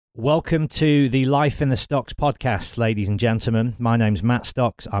Welcome to the Life in the Stocks podcast, ladies and gentlemen. My name's Matt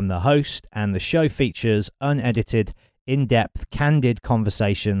Stocks. I'm the host, and the show features unedited, in-depth, candid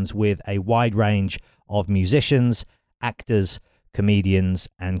conversations with a wide range of musicians, actors, comedians,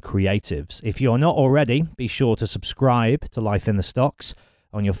 and creatives. If you're not already, be sure to subscribe to Life in the Stocks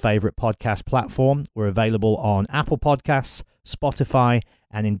on your favorite podcast platform. We're available on Apple Podcasts, Spotify,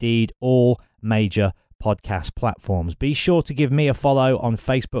 and indeed all major podcast platforms. Be sure to give me a follow on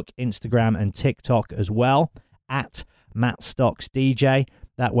Facebook, Instagram, and TikTok as well, at Matt Stocks DJ.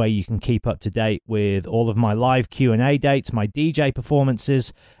 That way you can keep up to date with all of my live Q&A dates, my DJ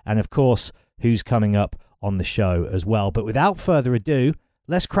performances, and of course, who's coming up on the show as well. But without further ado,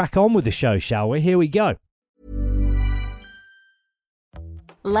 let's crack on with the show, shall we? Here we go.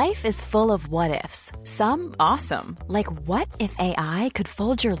 Life is full of what-ifs. Some awesome, like what if AI could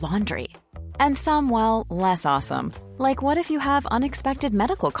fold your laundry? And some, well, less awesome. Like what if you have unexpected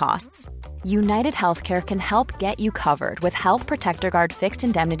medical costs? United Healthcare can help get you covered with Health Protector Guard fixed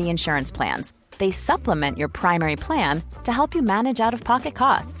indemnity insurance plans. They supplement your primary plan to help you manage out-of-pocket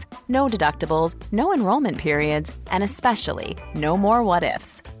costs. No deductibles, no enrollment periods, and especially no more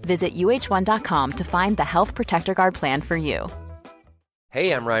what-ifs. Visit uh1.com to find the Health Protector Guard plan for you.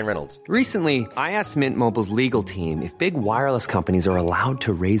 Hey, I'm Ryan Reynolds. Recently, I asked Mint Mobile's legal team if big wireless companies are allowed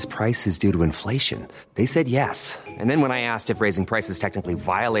to raise prices due to inflation. They said yes. And then when I asked if raising prices technically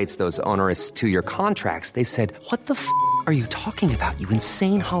violates those onerous two-year contracts, they said, "What the f*** are you talking about, you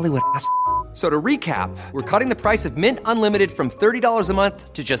insane Hollywood ass?" So to recap, we're cutting the price of Mint Unlimited from $30 a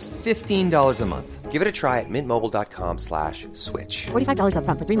month to just $15 a month. Give it a try at mintmobile.com/switch. $45 up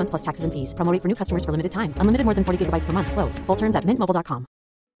front for 3 months plus taxes and fees. Promo rate for new customers for limited time. Unlimited more than 40 gigabytes per month. Slows full terms at mintmobile.com.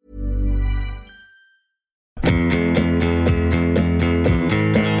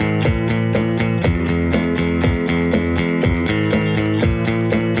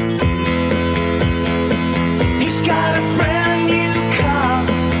 He's got a brand new car.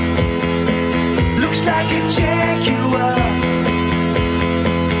 Looks like a Jaguar.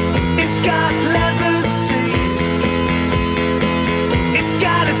 It's got leather seats. It's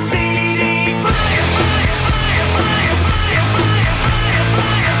got a CD player.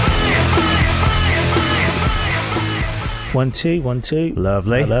 1 2 1 2.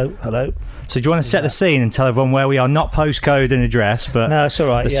 Lovely. Hello. So do you want to set the scene and tell everyone where we are? Not postcode and address, but No, it's all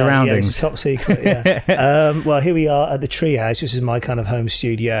right. the surroundings. Yeah, it's top secret. Yeah. Well, here we are at the Treehouse. This is my kind of home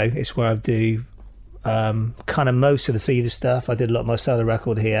studio. It's where I do kind of most of the feeder stuff. I did a lot of my solo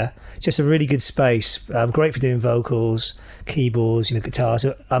record here. Just a really good space. Great for doing vocals, keyboards, guitars.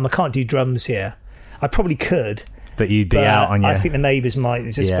 I can't do drums here. I probably could. But you'd be out on your... I think the neighbours might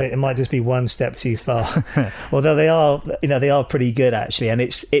it might just be one step too far. Although they are pretty good actually, and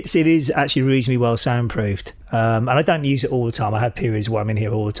it is actually reasonably well soundproofed. And I don't use it all the time. I have periods where I'm in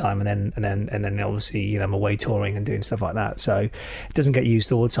here all the time, and then obviously I'm away touring and doing stuff like that. So it doesn't get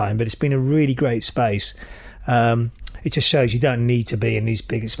used all the time. But it's been a really great space. It just shows you don't need to be in these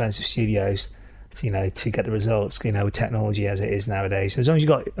big expensive studios to get the results, with technology as it is nowadays. As long as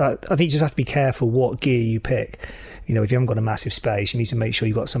I think you just have to be careful what gear you pick. If you haven't got a massive space, you need to make sure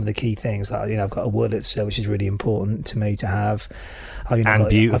you've got some of the key things. Like, I've got a Wurlitzer, which is really important to me to have.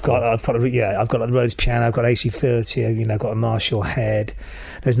 Beautiful. I've got the Rhodes piano, I've got AC30, I've got a Marshall head.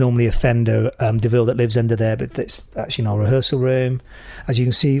 There's normally a Fender DeVille that lives under there, but that's actually in our rehearsal room. As you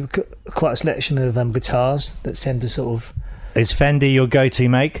can see, quite a selection of guitars that tend to sort of... Is Fender your go-to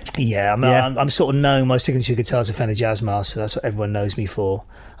make? Yeah, I'm sort of known. My signature guitars are Fender Jazzmaster. That's what everyone knows me for.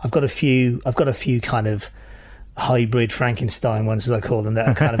 I've got a few kind of hybrid Frankenstein ones, as I call them, that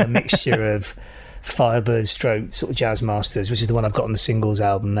are kind of a mixture of Firebird stroke sort of Jazzmasters, which is the one I've got on the singles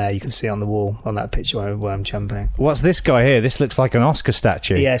album there. You can see on the wall on that picture where I'm jumping. What's this guy here? This looks like an Oscar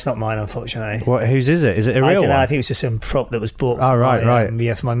statue. Yeah, it's not mine, unfortunately. Whose is it? Is it a real I don't know. one? I think it was just some prop that was bought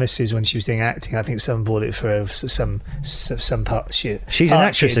for for my missus when she was doing acting. I think someone bought it for some part. She's an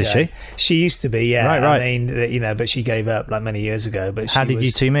actress, is she? She used to be, yeah. Right. I mean, but she gave up like many years ago. But how did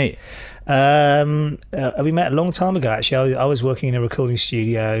you two meet? We met a long time ago, actually. I was working in a recording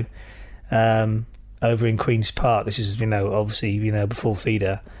studio over in Queen's Park. This is, obviously, before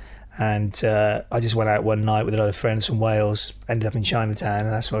Feeder. And I just went out one night with a lot of friends from Wales, ended up in Chinatown, and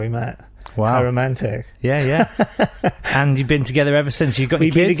that's where we met. Wow. How romantic. Yeah. And you've been together ever since? You've got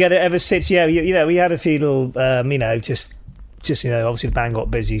We've your been kids? together ever since, yeah. We had a few little, just obviously the band got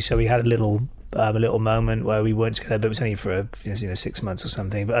busy, so we had a little moment where we weren't together, but it was only for 6 months or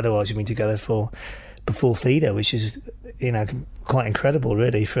something. But otherwise, we've been together for before FIDA, which is, you know, quite incredible,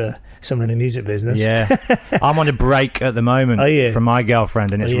 really, for someone in the music business. Yeah. I'm on a break at the moment from my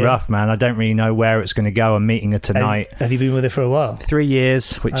girlfriend, and it's rough, man. I don't really know where it's going to go. I'm meeting her tonight. Have you been with her for a while? 3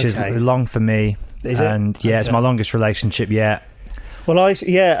 years, which is long for me. Is it? And it's my longest relationship yet. Well, I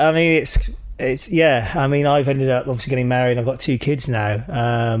mean, I mean, I've ended up obviously getting married. I've got 2 kids now.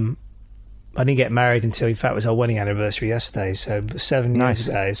 I didn't get married until, in fact, it was our wedding anniversary yesterday. So 7 years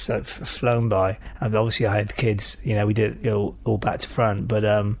ago, it's like flown by. And obviously, I had kids. You know, we did it all back to front. But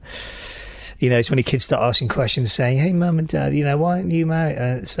you know, it's when your kids start asking questions, saying, "Hey, mum and dad, you know, why aren't you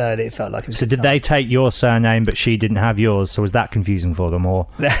married?" So it felt like it was. So did they take your surname, but she didn't have yours? So was that confusing for them, or?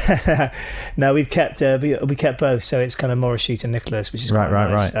 No, we kept both. So it's kind of Morishita and Nicholas, which is quite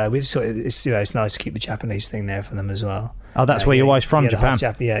nice. Right. We sort of, it's nice to keep the Japanese thing there for them as well. Oh, that's where your wife's from, Japan?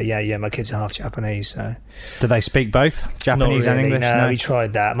 Yeah. My kids are half Japanese. So. Do they speak both Japanese and English? No, we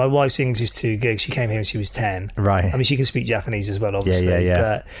tried that. My wife's English is too good. She came here when she was 10. Right. I mean, she can speak Japanese as well, obviously.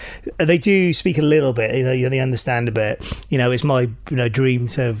 Yeah. But they do speak a little bit. You know, they understand a bit. You know, it's my dream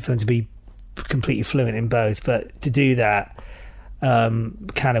to be completely fluent in both. But to do that,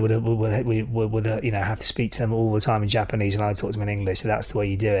 kind of would have to speak to them all the time in Japanese, and I talk to them in English. So that's the way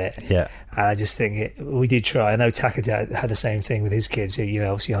you do it. Yeah. And I just think we did try. I know Takada had the same thing with his kids, who, you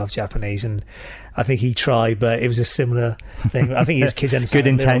know, obviously half Japanese, and I think he tried, but it was a similar thing. I think his kids understand. Good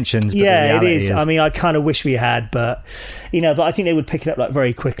intentions. Yeah, it is. I mean, I kind of wish we had, but but I think they would pick it up like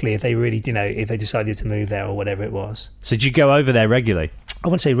very quickly if they really, if they decided to move there or whatever it was. So did you go over there regularly? I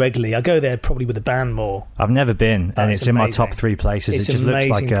wouldn't say regularly. I go there probably with the band more. I've never been, and it's in my top 3 places. It just looks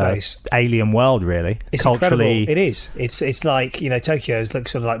like a alien world, really. It's culturally incredible. It is. It's like, Tokyo looks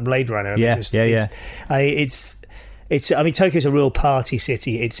sort of like Blade Runner. Yeah. I mean, Tokyo's a real party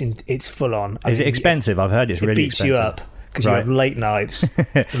city. It's full on. Is it expensive? I've heard it's really expensive. It beats you up because you have late nights.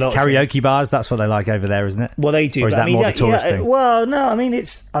 Karaoke bars, that's what they like over there, isn't it? Well, they do. Or is that more the tourist thing? Well, no,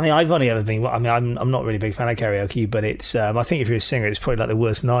 I've only ever been. I mean, I'm not really a big fan of karaoke, but it's. I think if you're a singer, it's probably like the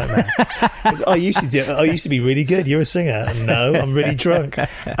worst nightmare. I used to be really good. You're a singer? No, I'm really drunk.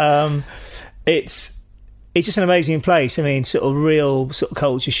 It's just an amazing place. I mean, sort of real sort of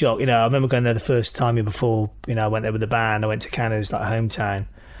culture shock. I remember going there the first time before. I went there with the band. I went to Kana's like hometown,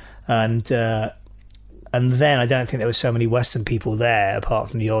 and then I don't think there were so many Western people there, apart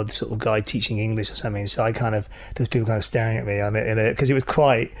from the odd sort of guy teaching English or something. So there was people kind of staring at me because it was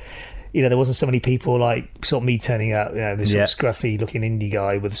quite. There wasn't so many people like sort of me turning up. This sort of scruffy looking indie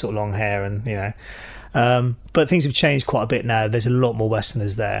guy with sort of long hair and but things have changed quite a bit now. There's a lot more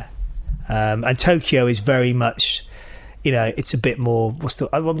Westerners there. And Tokyo is very much, it's a bit more.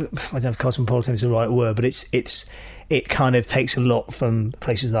 I don't know if cosmopolitan is the right word, but it kind of takes a lot from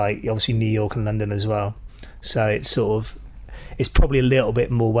places like obviously New York and London as well. So it's probably a little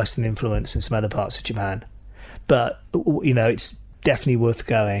bit more Western influence than some other parts of Japan, but it's definitely worth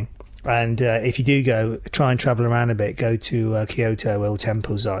going. And if you do go, try and travel around a bit. Go to Kyoto, where all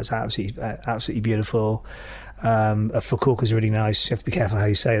temples are. It's absolutely beautiful. Fukuoka's really nice. You have to be careful how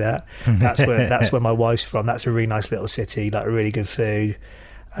you say that. That's where my wife's from. That's a really nice little city, like really good food.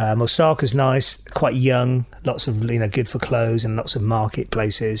 Osaka's nice, quite young, lots of good for clothes and lots of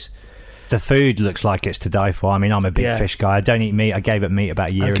marketplaces. The food looks like it's to die for. I mean, I'm a big fish guy. I don't eat meat. I gave up meat about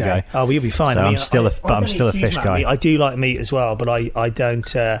a year ago. Oh, well, you'll be fine. So I'm still a fish guy. I do like meat as well, but I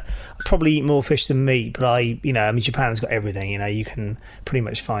don't. I probably eat more fish than meat. But I mean, Japan's got everything. You can pretty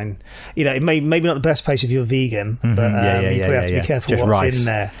much find. It maybe not the best place if you're vegan, but you probably have to be careful just what's rice in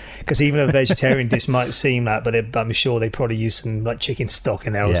there. Because even a vegetarian dish might seem like, but I'm sure they probably use some like chicken stock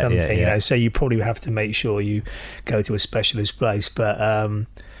in there or something. So you probably have to make sure you go to a specialist place. But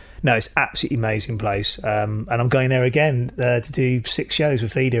no, it's absolutely amazing place, and I'm going there again to do 6 shows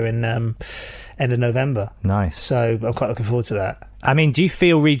with FIDA in end of November. Nice. So I'm quite looking forward to that. I mean, do you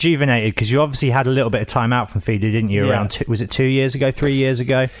feel rejuvenated? Because you obviously had a little bit of time out from FIDA, didn't you? Around was it 2 years ago, 3 years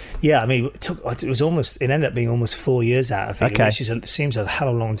ago? Yeah, I mean, it ended up being almost 4 years out of FIDA, which seems a hell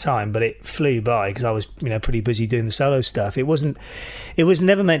of a long time, but it flew by because I was pretty busy doing the solo stuff. It was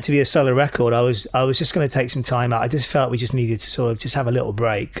never meant to be a solo record. I was just going to take some time out. I just felt we just needed to sort of just have a little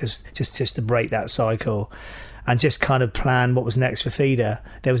break, because just to break that cycle and just kind of plan what was next for FIDA.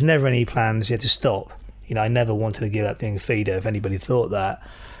 There was never any plans to stop. I never wanted to give up doing FIDA, if anybody thought that.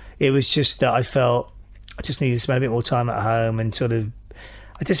 It was just that I felt I just needed to spend a bit more time at home, and sort of,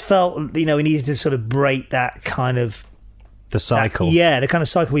 I just felt, we needed to sort of break that kind of... The cycle. The kind of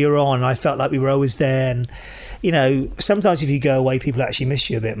cycle we were on. I felt like we were always there, and, sometimes if you go away, people actually miss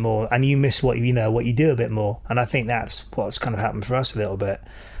you a bit more, and you miss what you do a bit more. And I think that's what's kind of happened for us a little bit.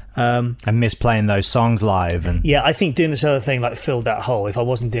 And miss playing those songs live. And yeah, I think doing this other thing like filled that hole. If I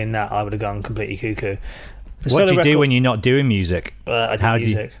wasn't doing that, I would have gone completely cuckoo. What do you do when you're not doing music? I do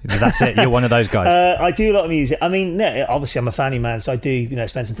music. That's it. You're one of those guys. I do a lot of music. I mean, no, obviously I'm a family man, so I do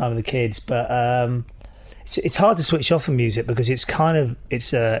spend some time with the kids. But it's hard to switch off from music because it's kind of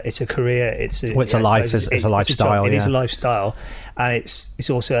it's a career. It's a life. It's a lifestyle. It is a lifestyle, and it's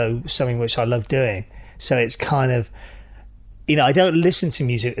also something which I love doing. So it's kind of. I don't listen to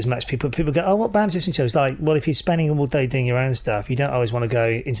music as much. People go, oh, what band do you listen to? It's like, well, if you're spending all day doing your own stuff, you don't always want to go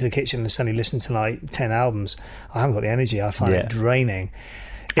into the kitchen and suddenly listen to like 10 albums. I haven't got the energy. I find it draining.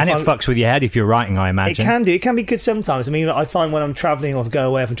 And it fucks with your head if you're writing, I imagine. It can do. It can be good sometimes. I mean, I find when I'm travelling or go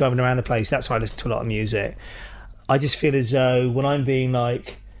away, if I'm driving around the place, that's when I listen to a lot of music. I just feel as though when I'm being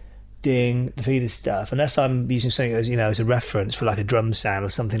like doing the Feeder stuff, unless I'm using something as, as a reference for like a drum sound or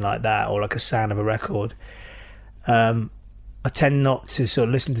something like that, or like a sound of a record, I tend not to sort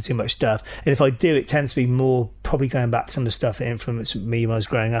of listen to too much stuff. And if I do, it tends to be more probably going back to some of the stuff that influenced me when I was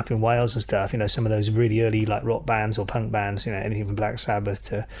growing up in Wales and stuff. Some of those really early like rock bands or punk bands, anything from Black Sabbath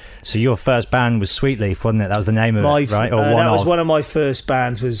to... So your first band was Sweetleaf, wasn't it? That was the name of it, right? Or that was one of my first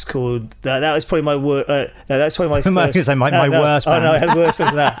bands was called... That was probably my worst... that's probably my first... I was going to say my worst band. Oh, no, I had worse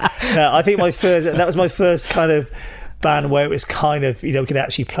than that. No, I think that was my first kind of... band where it was kind of we could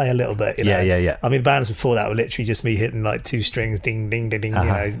actually play a little bit. Yeah. I mean, bands before that were literally just me hitting like two strings, ding ding ding ding.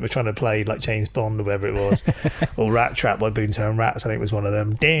 We're trying to play like James Bond or whatever it was, or Rat Trap by Boomtown Rats. I think was one of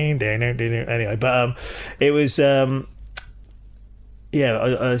them. Ding ding ding ding. Anyway, but it was So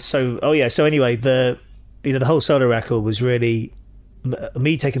anyway, the the whole solo record was really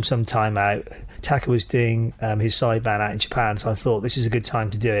me taking some time out. Taka was doing his side band out in Japan, so I thought this is a good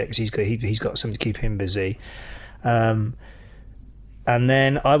time to do it because he's got something to keep him busy. And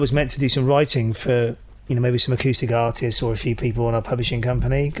then I was meant to do some writing for maybe some acoustic artists or a few people on our publishing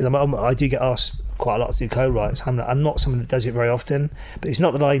company, because I do get asked quite a lot to do co-writes. I'm not someone that does it very often, but it's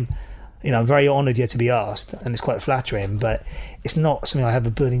not that I'm very honoured yet to be asked, and it's quite flattering, but it's not something I have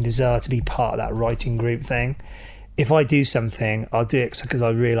a burning desire to be part of that writing group thing. If I do something, I'll do it because I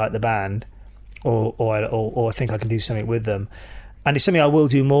really like the band or I think I can do something with them. And it's something I will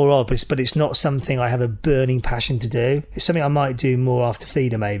do more of, but it's not something I have a burning passion to do. It's something I might do more after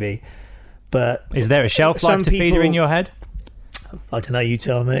Feeder, maybe. But is there a shelf life to Feeder in your head? I don't know. You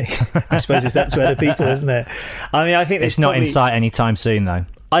tell me. I suppose it's up to other people, isn't it? I mean, I think it's not in sight anytime soon, though.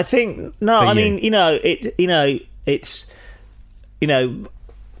 I think no. I mean, it's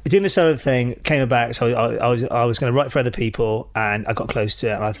doing this sort of thing came about. So I was going to write for other people, and I got close to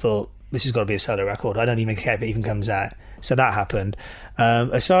it, and I thought this has got to be a solo record. I don't even care if it even comes out. So that happened.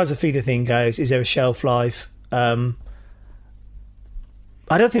 As far as the Feeder thing goes, is there a shelf life? I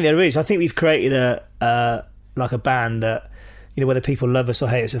don't think there is. I think we've created a band that, whether people love us or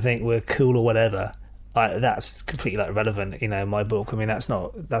hate us or think we're cool or whatever, that's completely irrelevant. In my book. I mean, that's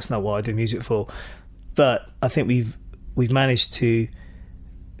not what I do music for. But I think we've managed to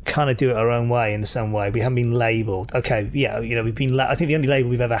kind of do it our own way in some way. We haven't been labelled. Okay, yeah, we've been. I think the only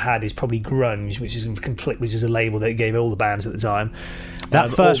label we've ever had is probably Grunge, which is a label that gave all the bands at the time. That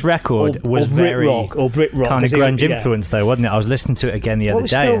first record was very Brit rock, kind of grunge influence, though, wasn't it? I was listening to it again the other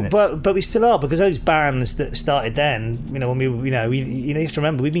day. But we still are, because those bands that started then, when we you have to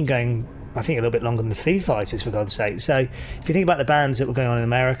remember we've been going, I think, a little bit longer than the Foo Fighters, for God's sake. So if you think about the bands that were going on in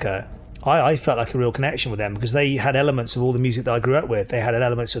America, I felt like a real connection with them because they had elements of all the music that I grew up with. They had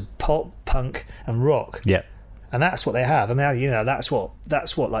elements of pop, punk, and rock. Yeah, and that's what they have. I mean, that's what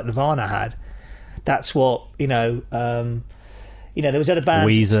like Nirvana had. That's what there was other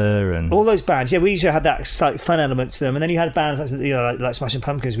bands, Weezer and all those bands. Yeah, Weezer had that fun element to them, and then you had bands like Smashing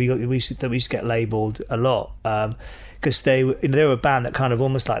Pumpkins. We used to get labelled a lot. Because they were a band that kind of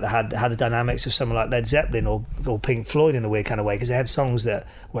almost like they had the dynamics of someone like Led Zeppelin or Pink Floyd in a weird kind of way, because they had songs that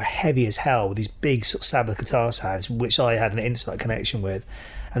were heavy as hell with these big sort of Sabbath guitar sounds, which I had an instant connection with.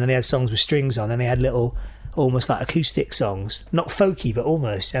 And then they had songs with strings on, and they had little almost like acoustic songs, not folky but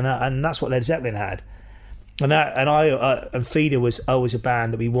almost, and that's what Led Zeppelin had. And Feeder was always a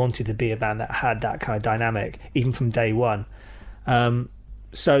band that we wanted to be a band that had that kind of dynamic even from day one.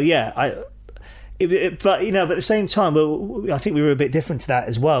 So yeah, but at the same time, I think we were a bit different to that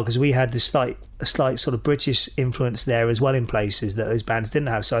as well, because we had this a slight sort of British influence there as well in places that those bands didn't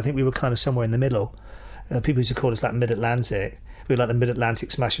have. So I think we were kind of somewhere in the middle. People used to call us like Mid-Atlantic. We were like the Mid-Atlantic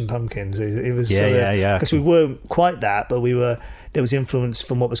Smashing Pumpkins. It was because we weren't quite that, but we were. There was influence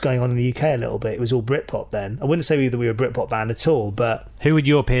from what was going on in the UK a little bit. It was all Britpop then. I wouldn't say that we were a Britpop band at all, but who would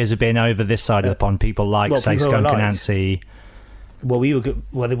your peers have been over this side of the pond? People like, say, Skunk Anansie. Well, we were good.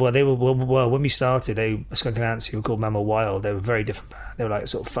 Well, when we started, Skunk Anansie were called Mammal Wild. They were a very different band. They were like a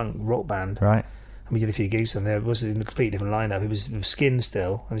sort of funk rock band. Right. And we did a few gigs on there. It was in a completely different lineup. It was Skin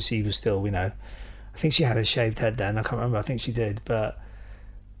still, and she was still, I think she had a shaved head then. I can't remember. I think she did. But,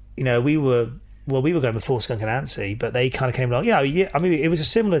 we were going before Skunk Anansie, but they kind of came along. I mean, it was a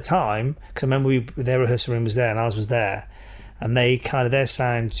similar time, because I remember their rehearsal room was there and ours was there. And their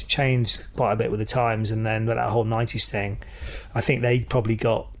sound changed quite a bit with the times, and then with that whole 90s thing, I think they probably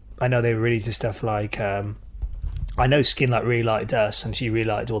I know they were really into stuff like, I know Skin really liked us, and she really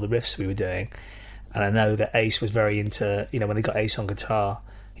liked all the riffs we were doing. And I know that Ace was very into, when they got Ace on guitar,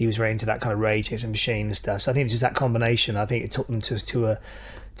 he was very into that kind of Rage Against the Machine and stuff. So I think it's just that combination. I think it took them to a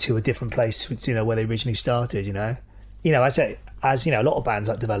different place, where they originally started, as a lot of bands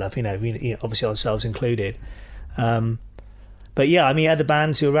develop, obviously ourselves included. But yeah, I mean, other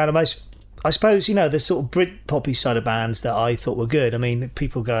bands who were around, I suppose, the sort of Brit poppy side of bands that I thought were good. I mean,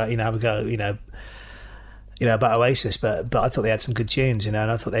 people go, have a go, about Oasis, but I thought they had some good tunes, and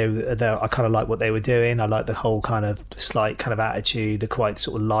I thought I kind of liked what they were doing. I liked the whole kind of slight kind of attitude, the quite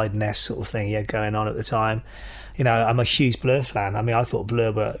sort of Leiden-esque sort of thing he had going on at the time. I'm a huge Blur fan. I mean, I thought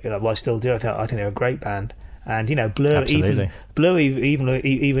Blur were, well, I still do. I think they were a great band. And Blur even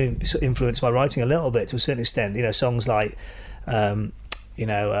sort of influenced my writing a little bit to a certain extent. Songs like what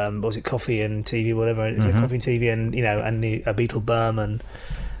was it, Coffee and TV, whatever is it, Coffee and TV, and and the Beetle Bum, and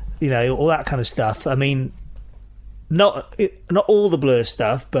all that kind of stuff. I mean, not all the Blur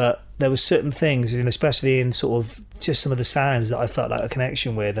stuff, but there were certain things, especially in sort of just some of the sounds that I felt like a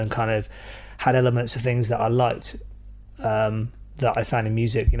connection with, and kind of had elements of things that I liked, that I found in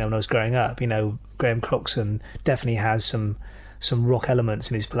music, when I was growing up. Graham Coxon definitely has some rock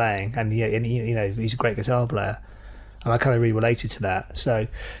elements in his playing, and he's a great guitar player, and I kind of really related to that. So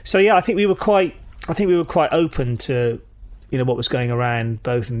yeah, I think we were quite open to what was going around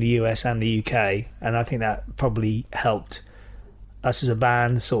both in the US and the UK, and I think that probably helped us as a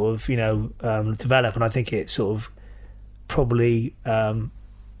band sort of develop, and I think it sort of probably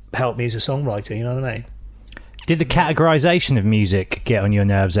helped me as a songwriter. You know what I mean? Did the categorization of music get on your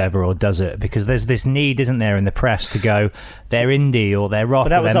nerves ever, or does it? Because there's this need, isn't there, in the press to go, they're indie or they're rock or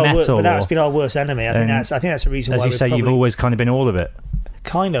they're metal. But that's been our worst enemy. I think that's the reason why. As you say, you've always kind of been all of it.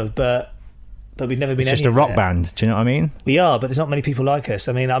 Kind of, but we've never been. It's just a rock band. Do you know what I mean? We are, but there's not many people like us.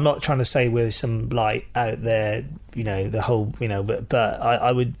 I mean, I'm not trying to say we're some out there, the whole, but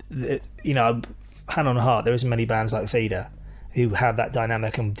I would, hand on heart, there isn't many bands like Feeder who have that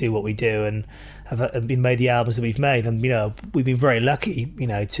dynamic and do what we do and have been made the albums that we've made, and we've been very lucky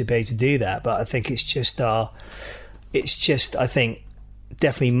to be able to do that. But I think it's just I think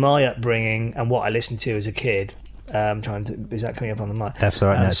definitely my upbringing and what I listened to as a kid. Is that coming up on the mic? That's all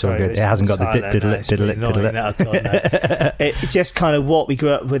right. That's all good. It hasn't got the diddle. It just kind of what we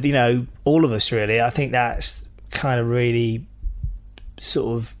grew up with, all of us really. I think that's kind of really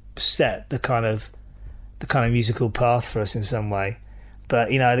sort of set the kind of musical path for us in some way. But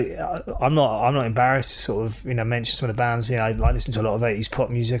I'm not embarrassed to sort of mention some of the bands. I listen to a lot of 80s pop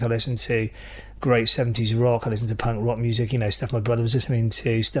music. I listen to great 70s rock. I listen to punk rock music. Stuff my brother was listening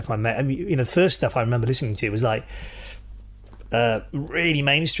to. Stuff my mate. I mean, the first stuff I remember listening to was like really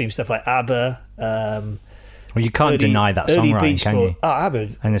mainstream stuff like ABBA. Well, you can't deny that songwriting, can you? Oh,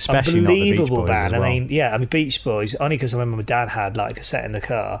 ABBA, and especially unbelievable not the Beach Boys band. as well. I mean, Beach Boys. Only because I remember my dad had like a cassette in the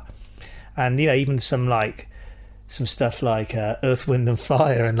car, and even some stuff like Earth, Wind and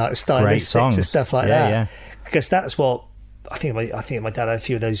Fire and like Stylistics and stuff like that. Yeah. Because that's what I think. My dad had a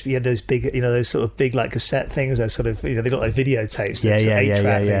few of those. He had those big, those sort of big like cassette things. Those sort of, they look like videotapes. Those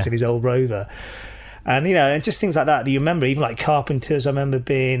 8-track things in his old Rover. And and just things like that you remember. Even like Carpenters,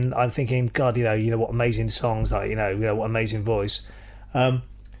 I'm thinking, God, what amazing songs, like what amazing voice. And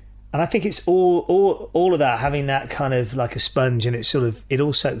I think it's all of that, having that kind of like a sponge, and it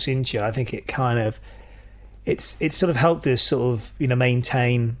all soaks into you. I think it kind of it's sort of helped us sort of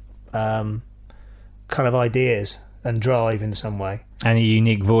maintain kind of ideas and drive in some way, and a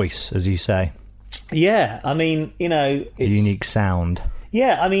unique voice, as you say. Yeah, I mean, a unique sound.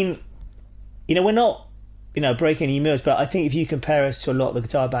 Yeah, I mean, we're not breaking any mirrors, but I think if you compare us to a lot of the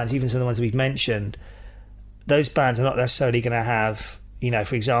guitar bands, even some of the ones we've mentioned, those bands are not necessarily going to have,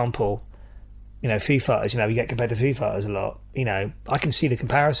 for example, Foo Fighters. We get compared to Foo Fighters a lot. I can see the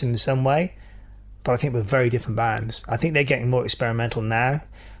comparison in some way, but I think we're very different bands. I think they're getting more experimental now,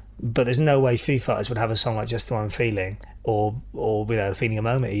 but there's no way Foo Fighters would have a song like Just the One I'm Feeling, or Feeling a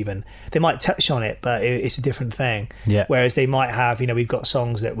Moment even. They might touch on it, but it's a different thing. Yeah. Whereas they might have, we've got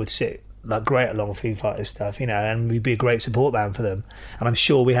songs that would sit like great along Foo Fighters stuff, you know, and we'd be a great support band for them. And I'm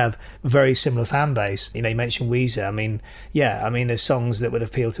sure we have very similar fan base. You know, you mentioned Weezer. I mean, yeah, I mean, there's songs that would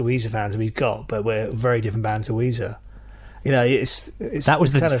appeal to Weezer fans that we've got, but we're a very different band to Weezer. You know, it's that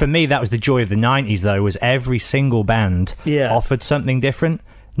was for me. That was the joy of the '90s, though. Was every single band offered something different.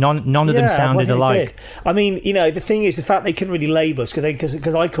 None of them sounded alike. I mean, you know, the thing is, the fact they couldn't really label us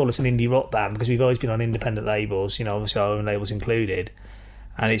because I call us an indie rock band because we've always been on independent labels. You know, obviously our own labels included.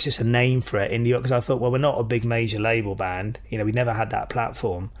 And it's just a name for it, indie rock, because I thought, well, we're not a big major label band. You know, we never had that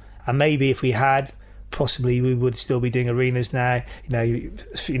platform. And maybe if we had, possibly we would still be doing arenas now.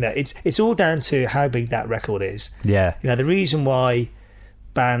 You know, it's all down to how big that record is. Yeah. You know, the reason why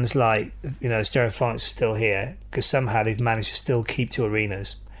bands like, you know, Stereophonics are still here, because somehow they've managed to still keep to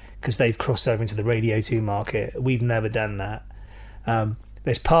arenas, because they've crossed over into the Radio 2 market. We've never done that.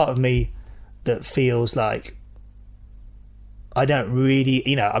 There's part of me that feels like I don't really,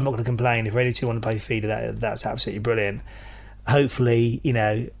 you know, I'm not going to complain if Radio 2 want to play Feeder. That's absolutely brilliant. Hopefully, you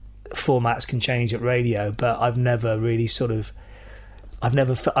know, formats can change at radio, but I've never really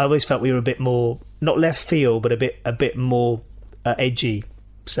I always felt we were a bit more, not left field, but a bit more edgy.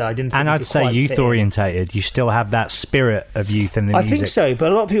 So I didn't think, and I'd say youth orientated. You still have that spirit of youth in the music. I think so,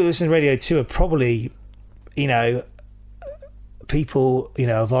 but a lot of people listening to Radio 2 are probably, you know, people, you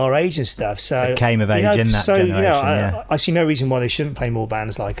know, of our age and stuff. So that came of age in that generation. You know, I see no reason why they shouldn't play more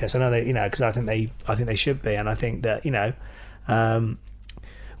bands like us. I know they, you know, because I think they should be, and I think that, you know,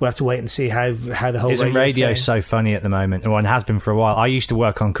 we'll have to wait and see how the whole Isn't radio so funny at the moment, and has been for a while. I used to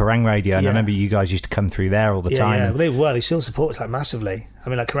work on Kerrang radio, and I remember you guys used to come through there all the time. Yeah, well, they still support us like massively. I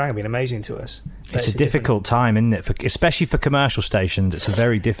mean, like Kerrang have been amazing to us. It's a difficult time, isn't it? Especially for commercial stations, it's a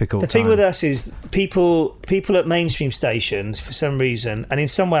very difficult time. The thing with us is people at mainstream stations, for some reason, and in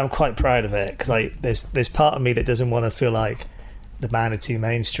some way I'm quite proud of it, because like there's part of me that doesn't want to feel like the band are too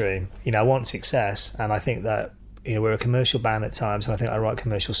mainstream. You know, I want success, and I think that, you know, we're a commercial band at times, and I think I write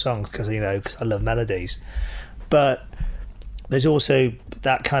commercial songs because I love melodies. But there's also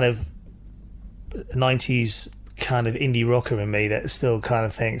that kind of 90s kind of indie rocker in me that still kind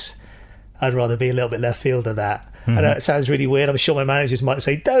of thinks I'd rather be a little bit left field of that. Mm-hmm. I know it sounds really weird. I'm sure my managers might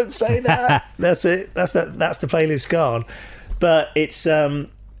say, "Don't say that." That's it. That's the playlist gone. But it's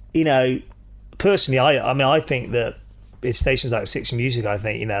you know, personally, I think that it's stations like Six Music. I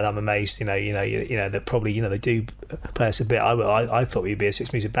think, you know, I'm amazed. You know that probably, you know, they do play us a bit. I thought we'd be a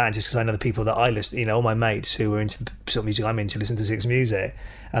Six Music band just because I know the people that I listen. You know, all my mates who were into the sort of music I'm into listen to Six Music,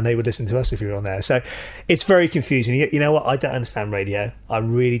 and they would listen to us if we were on there. So it's very confusing. You know what? I don't understand radio. I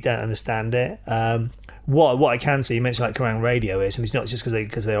really don't understand it. What I can say, you mentioned like Kerrang radio is, and it's not just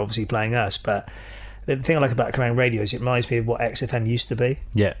because they're obviously playing us, but the thing I like about Kerrang radio is it reminds me of what XFM used to be.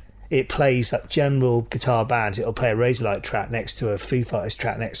 Yeah. It plays like general guitar bands. It'll play a Razorlight track next to a Foo Fighters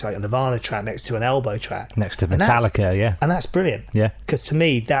track, next to like a Nirvana track, next to an Elbow track, next to Metallica, and that's brilliant. Yeah, because to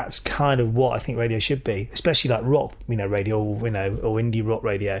me that's kind of what I think radio should be, especially like rock, you know, radio, or, you know, or indie rock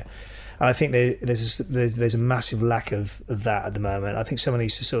radio. And I think there's a massive lack of that at the moment. I think someone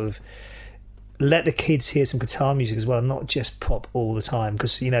needs to sort of let the kids hear some guitar music as well, not just pop all the time.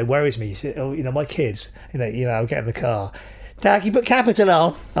 Because, you know, worries me. You know, my kids, you know, I'll get in the car, "Dad, you put Capitol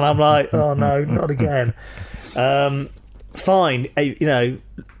on," and I'm like, "Oh no, not again." Fine, you know,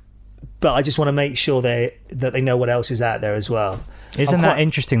 but I just want to make sure that they know what else is out there as well. Isn't that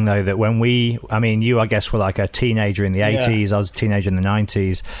interesting though, that when you, I guess, were like a teenager in the 80s, I was a teenager in the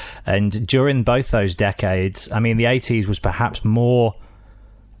 90s, and during both those decades, I mean, the 80s was perhaps more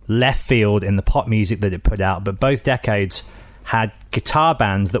left field in the pop music that it put out, but both decades had guitar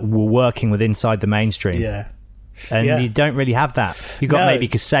bands that were working with inside the mainstream. Yeah. And you don't really have that. You've got maybe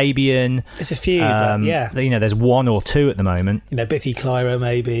Kasabian. It's a few, but you know, there's one or two at the moment. You know, Biffy Clyro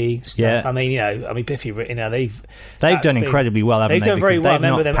maybe. Stuff. Yeah. I mean, Biffy, you know, they've done incredibly well, haven't they? They've done very well. They've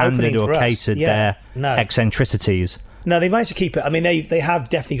not them pandered or catered their eccentricities. No, they managed to keep it. I mean, they have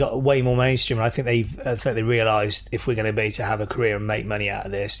definitely got way more mainstream, and I think they realised if we're going to be to have a career and make money out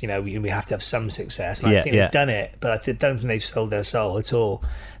of this, you know, we have to have some success. And I think they've done it, but I don't think they've sold their soul at all.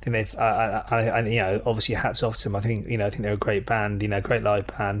 I think they've, you know, obviously hats off to them. I think they're a great band, you know, great live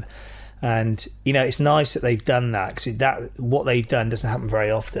band, and you know, it's nice that they've done that, because what they've done doesn't happen very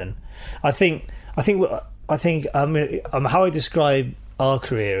often. I think how I describe our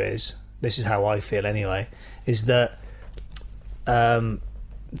career is, this is how I feel anyway, is that. I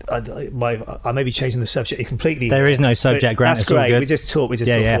may be changing the subject completely. There is no subject, Grant. That's great. We just talk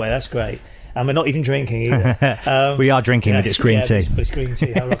away. That's great. And we're not even drinking either. We are drinking, but it's green tea. It's green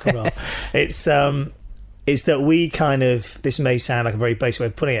tea. How rock and roll. It's that we kind of. This may sound like a very basic way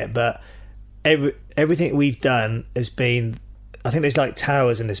of putting it, but everything we've done has been I think there's like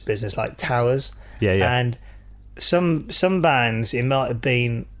towers in this business, like towers. Yeah. And some bands, it might have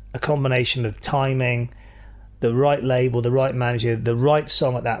been a combination of timing, the right label, the right manager, the right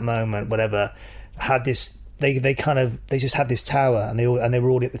song at that moment, whatever, had this. They just had this tower, and they were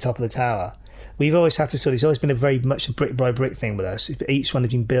already at the top of the tower. We've always had to it's always been a very much a brick by brick thing with us. Each one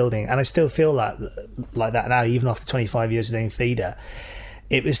has been building, and I still feel like that now, even after 25 years of doing Feeder.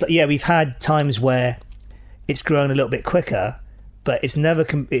 It was we've had times where it's grown a little bit quicker, but it's never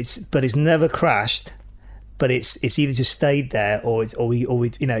crashed. But it's either just stayed there or we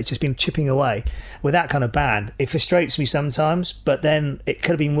it's just been chipping away. With that kind of band, it frustrates me sometimes, but then it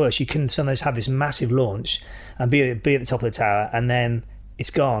could have been worse. You can sometimes have this massive launch and be at the top of the tower, and then it's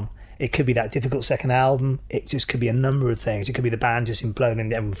gone. It could be that difficult second album. It just could be a number of things. It could be the band just imploding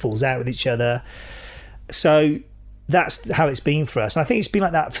and everyone falls out with each other. So that's how it's been for us. And I think it's been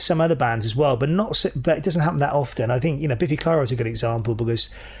like that for some other bands as well, but it doesn't happen that often. I think, Biffy Clyro is a good example,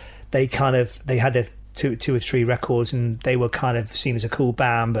 because they had their two or three records and they were kind of seen as a cool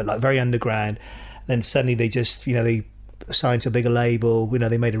band, but like very underground. Then suddenly they just, they signed to a bigger label.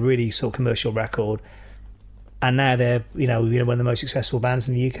 They made a really sort of commercial record, and now they're one of the most successful bands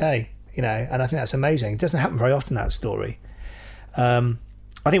in the UK. And I think that's amazing. It doesn't happen very often, that story. I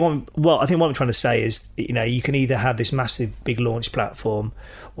think what I'm trying to say is, you can either have this massive big launch platform,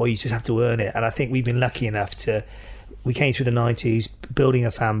 or you just have to earn it. And I think we've been lucky enough we came through the 90s building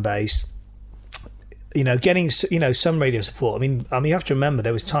a fan base, getting some radio support. I mean you have to remember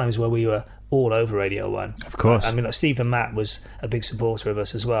there was times where we were all over Radio 1. Of course. I mean, like Steve and Matt was a big supporter of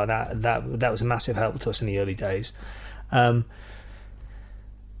us as well. That was a massive help to us in the early days. And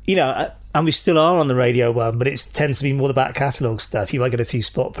we still are on the Radio 1, but it tends to be more the back catalogue stuff. You might get a few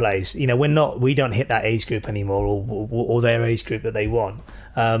spot plays. We don't hit that age group anymore, or their age group that they want.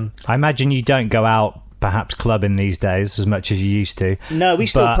 I imagine you don't go out perhaps clubbing these days as much as you used to. No, we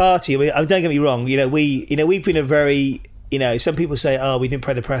still party. Don't get me wrong. We've been a very, some people say, oh, we didn't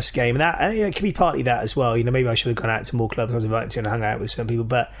play the press game, and that it can be partly that as well. Maybe I should have gone out to more clubs I was invited to and hung out with some people,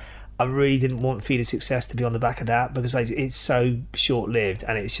 but I really didn't want Feeder Success to be on the back of that, because it's so short-lived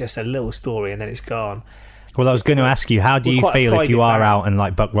and it's just a little story and then it's gone. Well, I was going to ask you, how do you feel if you are out and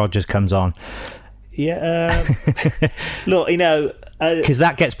like Buck Rogers comes on? Yeah, look, because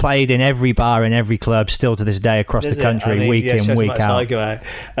that gets played in every bar in every club still to this day across the country, week in, week out. I go out.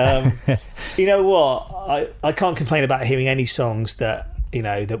 You know what? I can't complain about hearing any songs that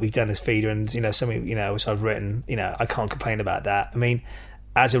that we've done as Feeder, and something which I've written. I can't complain about that. I mean,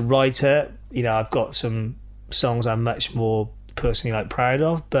 as a writer, I've got some songs I'm much more personally proud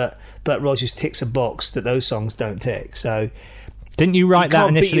of, but Rogers ticks a box that those songs don't tick. So. Didn't you write that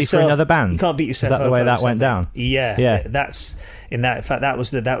initially for another band? You can't beat yourself up. Is that the way that went down? Yeah. In fact, that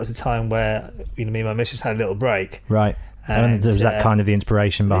was the time where me and my missus had a little break. Right. And was that kind of the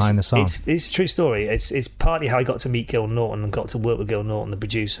inspiration behind the song? It's a true story. It's partly how I got to meet Gil Norton and got to work with Gil Norton, the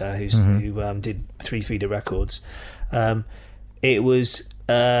producer, who did 3 Feeder records. It was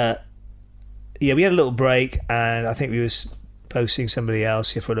we had a little break, and I think we was posting somebody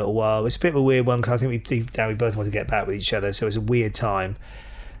else here for a little while. It's a bit of a weird one, because I think we both want to get back with each other, so it was a weird time.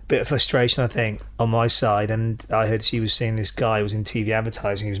 Bit of frustration, I think, on my side. And I heard she was seeing this guy who was in TV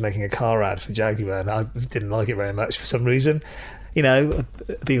advertising. He was making a car ad for Jaguar, and I didn't like it very much for some reason. Been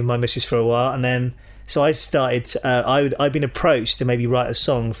with my missus for a while, and then so I started. I'd been approached to maybe write a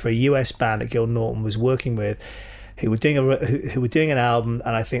song for a US band that Gil Norton was working with, who were doing an album,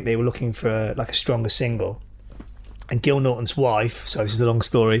 and I think they were looking for a stronger single. And Gil Norton's wife, so this is a long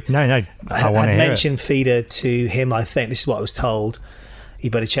story. No, I want to hear it. Had mentioned Feeder to him, I think. This is what I was told. You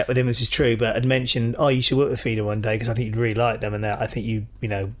better check with him if this is true. But had mentioned, oh, you should work with Feeder one day, because I think you'd really like them, and I think you'd be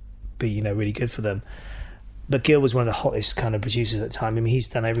really good for them. But Gil was one of the hottest kind of producers at the time. I mean, he's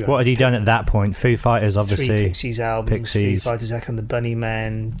done everyone. What had he done at that point? Foo Fighters, obviously. 3 Pixies albums. Foo Fighters, Echo and the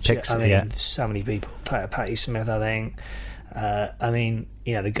Bunnymen. So many people. Patti Smith, I think.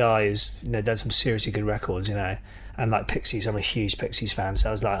 The guy has done some seriously good records, And Pixies, I'm a huge Pixies fan, so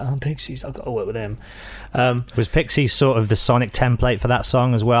I was like, oh, Pixies, I've got to work with him. Was Pixies sort of the sonic template for that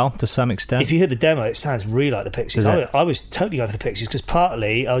song as well, to some extent? If you heard the demo, it sounds really like the Pixies. I was totally going for the Pixies, because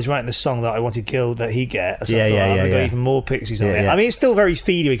partly I was writing the song that I wanted Gil that he get. So I thought, I'm going to go even more Pixies on it. I mean, it's still very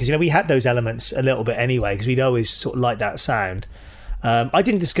feedery, because we had those elements a little bit anyway, because we'd always sort of liked that sound. I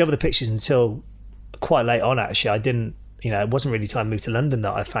didn't discover the Pixies until quite late on, actually. I didn't. It wasn't really till I moved to London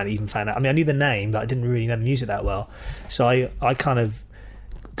that I found out. I mean, I knew the name, but I didn't really know the music that well. So I kind of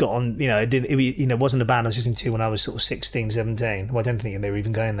got on. It wasn't a band I was listening to when I was sort of 16, 17. Well, I don't think they were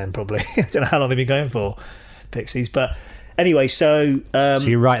even going then. Probably I don't know how long they've been going for, Pixies. But anyway, so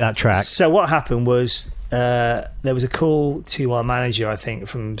you write that track. So what happened was there was a call to our manager, I think,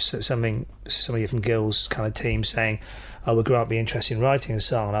 from somebody from Gil's kind of team saying, "Oh, would Grant be interested in writing a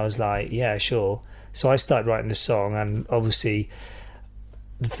song?" And I was like, "Yeah, sure." So I started writing the song, and obviously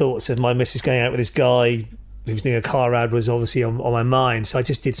the thoughts of my missus going out with this guy who was doing a car ride was obviously on my mind. So I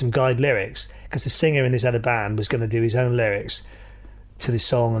just did some guide lyrics, because the singer in this other band was going to do his own lyrics to this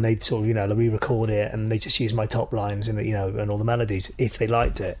song, and they'd sort of, re-record it, and they just used my top lines and, and all the melodies if they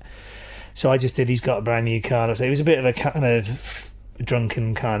liked it. So I just did "He's Got a Brand New Car." So it was a bit of a kind of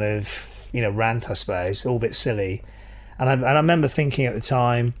drunken kind of, rant, I suppose, all a bit silly. And I remember thinking at the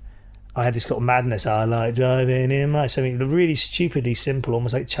time, I had this kind of madness. I like driving in my... Something really stupidly simple,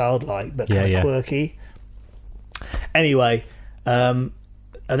 almost like childlike, but kind of quirky. Anyway, and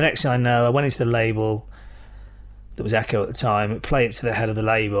the next thing I know, I went into the label that was Echo at the time, played it to the head of the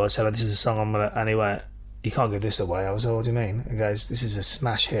label. I said, "This is a song I'm going to..." And he went, "You can't give this away." I was like, "What do you mean?" He goes, "This is a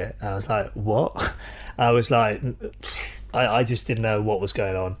smash hit." And I was like, "What?" I was like, I just didn't know what was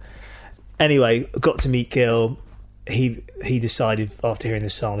going on. Anyway, got to meet Gil. He decided after hearing the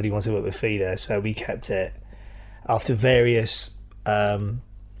song that he wanted to work with Feeder, so we kept it. After various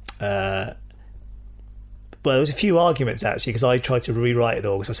well, there was a few arguments actually, because I tried to rewrite it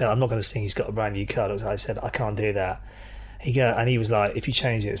all, because I said, "I'm not going to sing He's Got a Brand New Car." I said, "I can't do that." He was like, "If you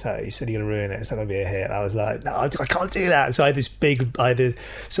change it, he said you're going to ruin it. It's not going to be a hit." And I was like, "No, I can't do that." So I sort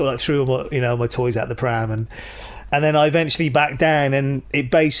of like threw my toys out the pram, and then I eventually backed down, and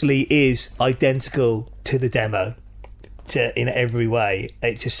it basically is identical to the demo, in every way.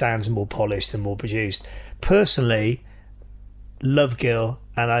 It just sounds more polished and more produced. Personally, love Gil,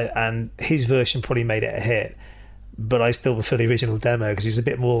 and his version probably made it a hit, but I still prefer the original demo because it's a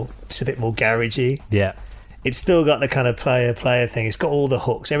bit more garagey. Yeah, it's still got the kind of player thing. It's got all the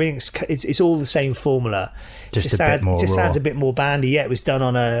hooks. It's all the same formula. Just sounds a bit more bandy. Yeah, it was done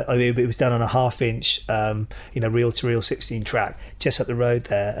on a 1/2-inch, reel to reel 16 track just up the road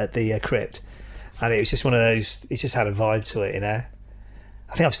there at the Crypt, and it was just one of those. It just had a vibe to it, I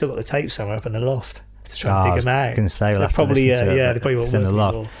think I've still got the tape somewhere up in the loft to try and dig them out. I was going to say, they probably won't in the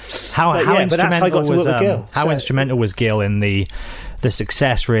loft. How instrumental was Gil in the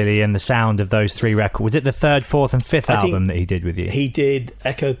success, really, and the sound of those three records? Was it the third, fourth, and fifth album that he did with you? He did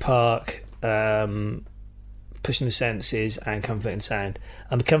Echo Park, Pushing the Senses, and Comfort and Sound.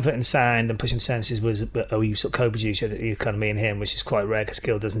 And Comfort and Sound and Pushing the Senses was we sort of co-producer, kind of me and him, which is quite rare because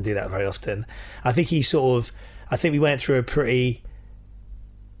Gil doesn't do that very often. I think we went through a pretty...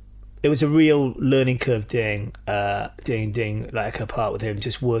 It was a real learning curve doing like Echo Park with him,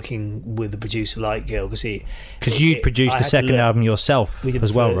 just working with the producer like Gil, because you produced the second album yourself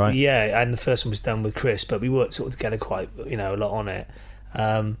as well, right? Yeah, and the first one was done with Chris, but we worked sort of together quite a lot on it.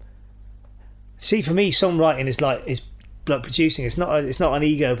 See, for me, songwriting is like producing. It's not an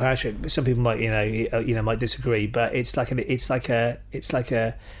ego power trip. Some people might might disagree, but it's like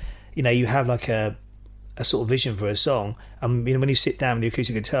a you have like a sort of vision for a song, and when you sit down with the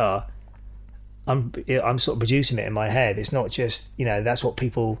acoustic guitar, I'm sort of producing it in my head. It's not just that's what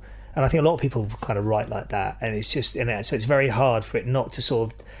people, and I think a lot of people kind of write like that, and it's just so it's very hard for it not to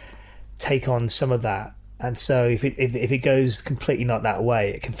sort of take on some of that. And so if it goes completely not that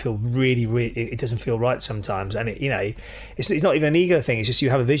way, it can feel really, it doesn't feel right sometimes. And it's not even an ego thing. It's just you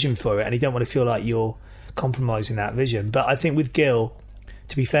have a vision for it, and you don't want to feel like you're compromising that vision. But I think with Gil,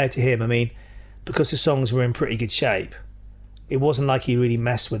 to be fair to him, I mean, because the songs were in pretty good shape, it wasn't like he really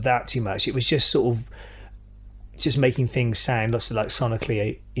messed with that too much. It was just sort of just making things sound lots of like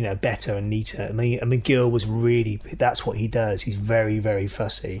sonically, better and neater. I mean, Gil was really, that's what he does. He's very, very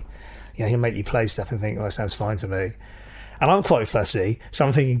fussy. He'll make you play stuff and think, "Oh, that sounds fine to me." And I'm quite fussy, so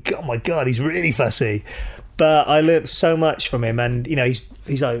I'm thinking, "Oh my God, he's really fussy." But I learnt so much from him, and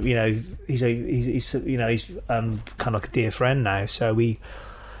he's like, he's kind of like a dear friend now. So we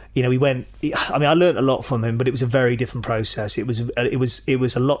went. I mean, I learnt a lot from him, but it was a very different process. It was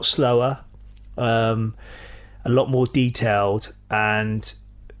a lot slower, a lot more detailed, and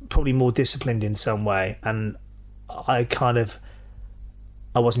probably more disciplined in some way. And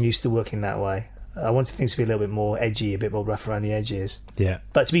I wasn't used to working that way. I wanted things to be a little bit more edgy, a bit more rough around the edges. Yeah.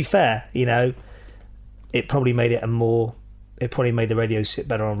 But to be fair, it probably made it made the radio sit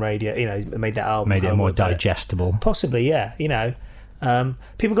better on radio. It made that album. Made it more digestible. Possibly, yeah.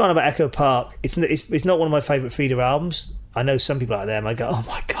 People go on about Echo Park. It's not one of my favourite Feeder albums. I know some people out there might go, "Oh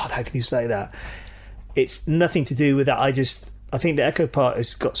my God, how can you say that?" It's nothing to do with that. I think the Echo Park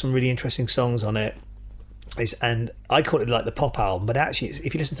has got some really interesting songs on it. And I call it like the pop album, but actually,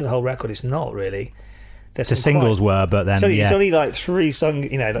 if you listen to the whole record, it's not really. The singles were, but then it's only like three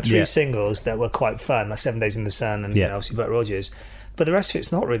singles that were quite fun, like 7 Days in the Sun and obviously Buck Rogers. But the rest of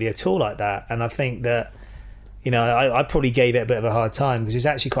it's not really at all like that. And I think that you know, I probably gave it a bit of a hard time because it's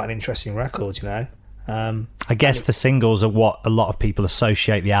actually quite an interesting record, you know. I guess the singles are what a lot of people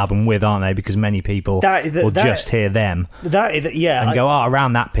associate the album with, aren't they? Because many people will just hear them and go,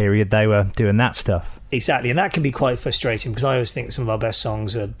 around that period they were doing that stuff. Exactly, and that can be quite frustrating because I always think some of our best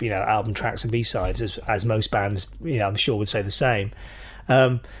songs are, you know, album tracks and B-sides, as most bands, you know, I'm sure would say the same.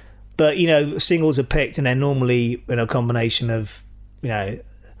 But, you know, singles are picked and they're normally, you know, a combination of, you know,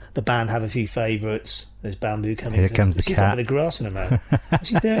 the band have a few favourites. There's Bamboo coming. Here comes the cat. She's got a bit of grass in her mouth. What's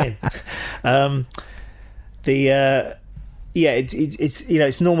she doing? It's you know,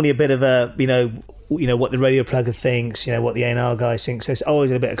 it's normally a bit of a, you know what the radio plugger thinks, you know, what the A&R guy thinks. There's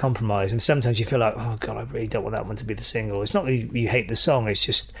always a bit of compromise, and sometimes you feel like, oh god, I really don't want that one to be the single. It's not that you hate the song, it's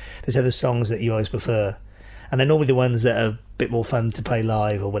just there's other songs that you always prefer, and they're normally the ones that are a bit more fun to play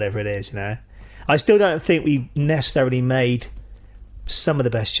live or whatever it is, you know. I still don't think we necessarily made some of the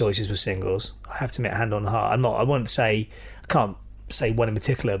best choices with singles. I have to admit, hand on heart, I can't say one in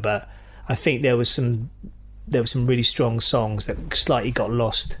particular, but I think there were some really strong songs that slightly got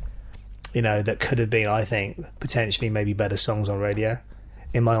lost, you know, that could have been, I think, potentially maybe better songs on radio,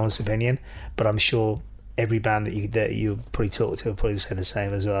 in my honest opinion. But I'm sure every band that you probably talk to will probably say the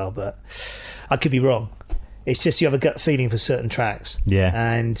same as well. But I could be wrong. It's just you have a gut feeling for certain tracks. Yeah.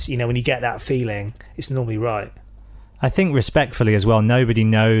 And, you know, when you get that feeling, it's normally right. I think respectfully as well, nobody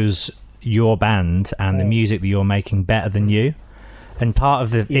knows your band and the music that you're making better than you. And part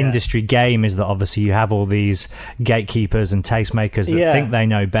of the industry game is that obviously you have all these gatekeepers and tastemakers that think they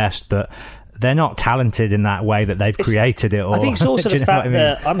know best, but they're not talented in that way that they've created it. Or, I think it's also the fact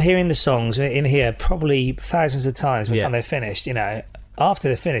that I'm hearing the songs in here probably thousands of times by the time they're finished. You know, after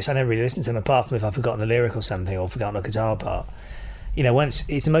they're finished, I never really listen to them apart from if I've forgotten a lyric or something or forgotten a guitar part. You know, once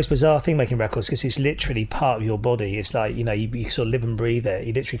it's the most bizarre thing making records because it's literally part of your body. It's like, you know, you sort of live and breathe it.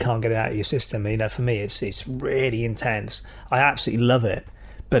 You literally can't get it out of your system. You know, for me, it's really intense. I absolutely love it,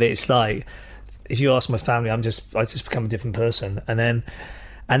 but it's like if you ask my family, I just become a different person, and then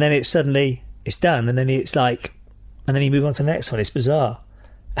it's suddenly it's done, and then it's like, and then you move on to the next one. It's bizarre.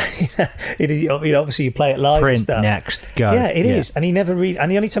 You know, obviously you play it live. Print and stuff. Next go. Yeah, it is, and you never really.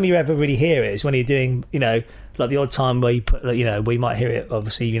 And the only time you ever really hear it is when you're doing, you know, like the odd time where you put, you know, where you might hear it.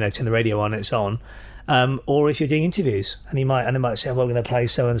 Obviously, you know, turn the radio on, it's on, or if you're doing interviews, and they might say, "Well, we're going to play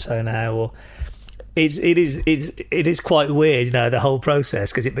so and so now," or it is quite weird, you know, the whole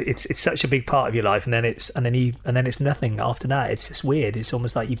process because it's such a big part of your life, and then it's nothing after that. It's just weird. It's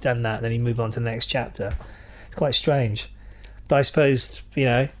almost like you've done that, and then you move on to the next chapter. It's quite strange. But I suppose, you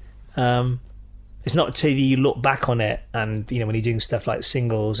know, it's not until you look back on it and, you know, when you're doing stuff like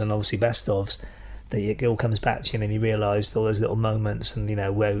singles and obviously best ofs, that it all comes back to you and then you realise all those little moments and, you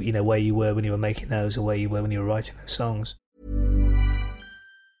know, where you were when you were making those or where you were when you were writing those songs.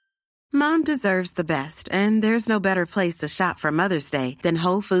 Mom deserves the best, and there's no better place to shop for Mother's Day than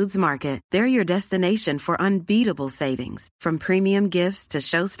Whole Foods Market. They're your destination for unbeatable savings, from premium gifts to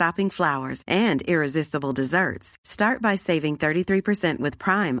show-stopping flowers and irresistible desserts. Start by saving 33% with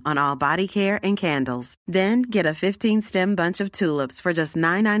Prime on all body care and candles. Then get a 15-stem bunch of tulips for just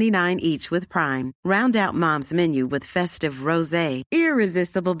 $9.99 each with Prime. Round out Mom's menu with festive rosé,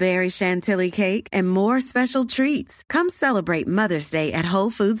 irresistible berry chantilly cake, and more special treats. Come celebrate Mother's Day at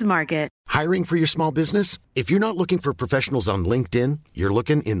Whole Foods Market. Hiring for your small business? If you're not looking for professionals on LinkedIn, you're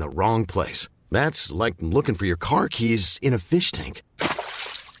looking in the wrong place. That's like looking for your car keys in a fish tank.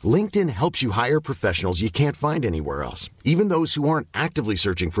 LinkedIn helps you hire professionals you can't find anywhere else, even those who aren't actively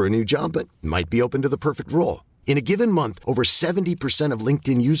searching for a new job but might be open to the perfect role. In a given month, over 70% of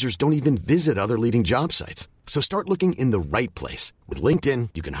LinkedIn users don't even visit other leading job sites. So start looking in the right place. With LinkedIn,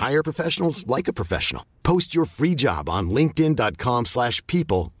 you can hire professionals like a professional. Post your free job on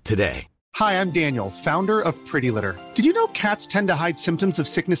linkedin.com/people today. Hi, I'm Daniel, founder of Pretty Litter. Did you know cats tend to hide symptoms of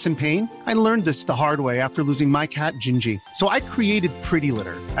sickness and pain? I learned this the hard way after losing my cat, Gingy. So I created Pretty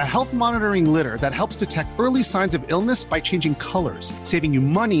Litter, a health monitoring litter that helps detect early signs of illness by changing colors, saving you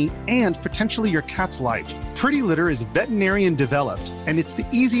money and potentially your cat's life. Pretty Litter is veterinarian developed, and it's the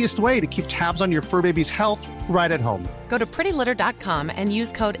easiest way to keep tabs on your fur baby's health right at home. Go to prettylitter.com and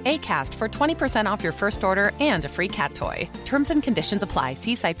use code ACAST for 20% off your first order and a free cat toy. Terms and conditions apply.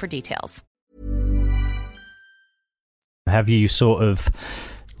 See site for details. Have you sort of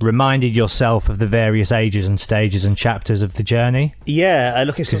reminded yourself of the various ages and stages and chapters of the journey? Yeah, I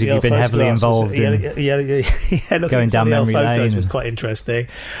look at some of the you've been heavily involved in going down memory lane. Photos was quite interesting.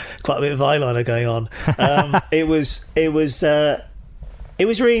 Quite a bit of eyeliner going on. It was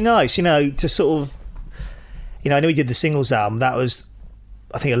really nice, you know, to sort of, you know, I know we did the singles album. That was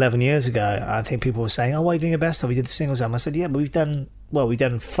I think 11 years ago, I think people were saying, "Oh, why are you doing a best of? We did the singles album." I said, "Yeah, but we've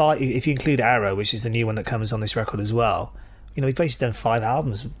done 5. If you include Arrow, which is the new one that comes on this record as well, we've basically done 5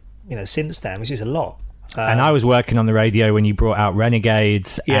 albums, since then, which is a lot." And I was working on the radio when you brought out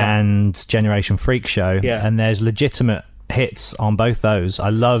Renegades and Generation Freak Show, and there's legitimate hits on both those.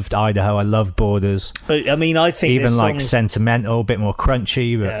 I loved Idaho. I loved Borders. I mean, I think even like Sentimental, a bit more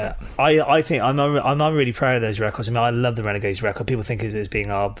crunchy. But yeah, I think I'm really proud of those records. I mean, I love the Renegades record. People think of it as being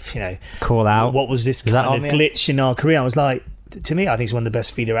our, Call Out. What was this kind of glitch in our career? I was like, to me, I think it's one of the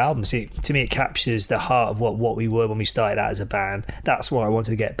best Feeder albums. To me, it captures the heart of what we were when we started out as a band. That's what I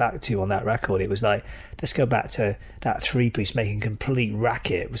wanted to get back to on that record. It was like, let's go back to that 3-piece making complete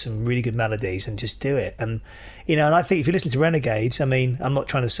racket with some really good melodies and just do it. And and I think if you listen to Renegades, I mean, I'm not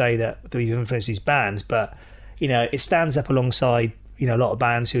trying to say that we've influenced these bands, but it stands up alongside a lot of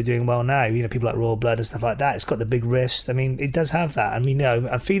bands who are doing well now. People like Royal Blood and stuff like that. It's got the big riffs. I mean, it does have that. I mean,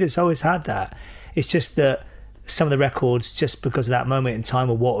 and Feeder's always had that. It's just that some of the records, just because of that moment in time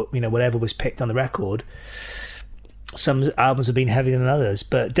or whatever was picked on the record, some albums have been heavier than others.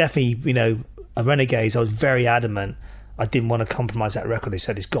 But definitely, a Renegades, I was very adamant. I didn't want to compromise that record. They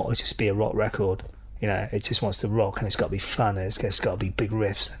said it's got to just be a rock record. It just wants to rock, and it's got to be fun, and it's got to be big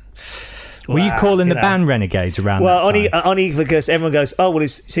riffs. Were you calling the band Renegades around that time? Well, only because everyone goes, oh, well,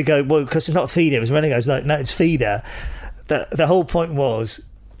 because it's not Feeder, it was Renegades. Like, no, it's Feeder. The whole point was,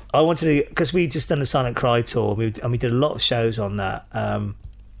 I wanted to, because we'd just done the Silent Cry tour, and we did a lot of shows on that.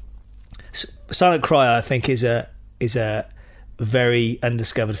 Silent Cry, I think, is a very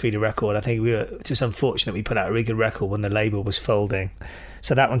undiscovered Feeder record. I think we were just unfortunate we put out a really good record when the label was folding,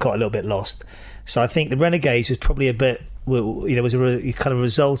 so that one got a little bit lost. So I think the Renegades was probably a bit, was a kind of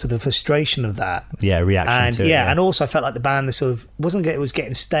result of the frustration of that. Yeah, reaction to it. And also I felt like the band it was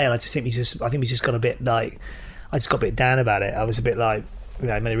getting stale. I think we just got a bit like, I just got a bit down about it. I was a bit like,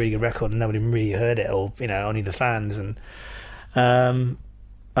 I made a really good record and nobody really heard it, or only the fans. And I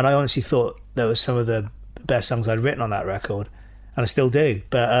honestly thought there was some of the best songs I'd written on that record, and I still do.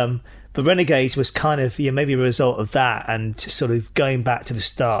 But Renegades was kind of maybe a result of that, and just sort of going back to the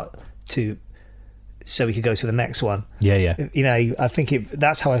start so we could go to the next one. Yeah. I think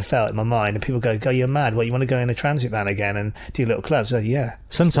that's how I felt in my mind. And people go, you're mad. What, you want to go in a transit van again and do little clubs? So yeah.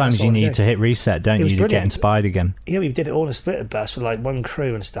 Sometimes you need to hit reset, don't you, to get inspired again? Yeah, we did it all in a splitter bus with like one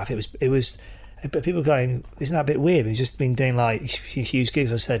crew and stuff. It was. But people going, isn't that a bit weird? We've just been doing like huge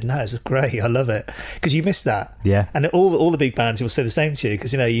gigs. I said, no, it's great. I love it, because you miss that. Yeah. And all the big bands will say the same to you,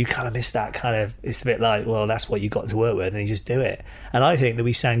 because you kind of miss that kind of. It's a bit like, well, that's what you got to work with, and you just do it. And I think that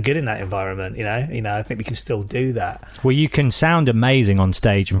we sound good in that environment. I think we can still do that. Well, you can sound amazing on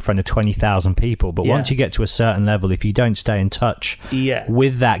stage in front of 20,000 people, but once you get to a certain level, if you don't stay in touch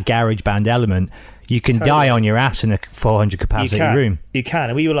with that garage band element, you can die on your ass in a 400 capacity room. You can.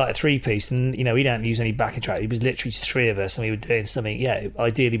 And we were like a 3-piece, and we don't use any backing track. It was literally just 3 of us, and we were doing something. Yeah,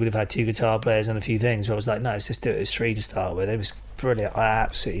 ideally we'd have had 2 guitar players and a few things. But I was like, no, let's just do it as 3 to start with. It was brilliant. I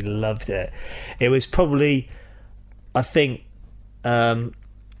absolutely loved it. It was probably, I think,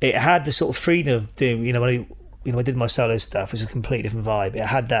 it had the sort of freedom of doing. When I did my solo stuff, it was a completely different vibe. It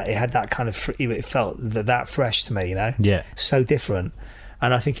had that kind of. It felt that fresh to me. Yeah, so different.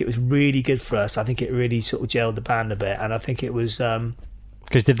 And I think it was really good for us. I think it really sort of gelled the band a bit. And I think it was...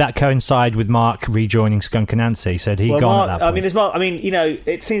 Because did that coincide with Mark rejoining Skunk Anansie? So had he gone Mark, at that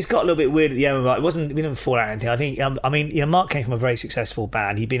point? Things got a little bit weird at the end. We didn't fall out or anything. I think, Mark came from a very successful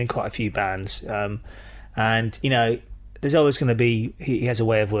band. He'd been in quite a few bands. And there's always going to be... He has a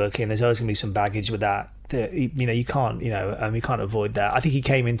way of working. There's always going to be some baggage with that. You can't avoid that. I think he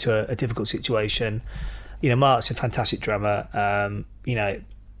came into a difficult situation. Mark's a fantastic drummer.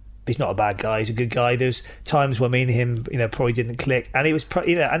 He's not a bad guy. He's a good guy. There's times where me and him, probably didn't click, and it was,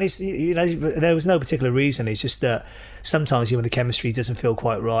 and it's, there was no particular reason. It's just that sometimes when the chemistry doesn't feel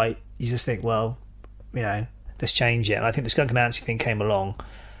quite right, you just think, well, let's change it. And I think the Skunk Anansie thing came along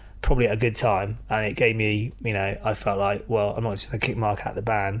probably at a good time, and it gave me, I felt like, well, I'm not just going to kick Mark out of the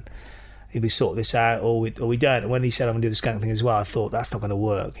band. We sort this out, or we don't. And when he said I'm going to do the Skunk thing as well, I thought that's not going to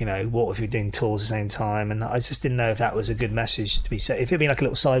work. What if you're doing tours at the same time? And I just didn't know if that was a good message to be said. If it'd been like a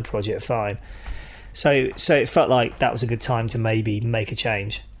little side project, fine. So it felt like that was a good time to maybe make a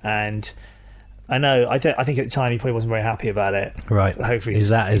change. And I think at the time he probably wasn't very happy about it. Right. But hopefully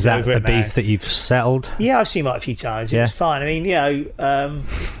is that a beef that you've settled? Yeah, I've seen Mark a few times. It was fine. I mean,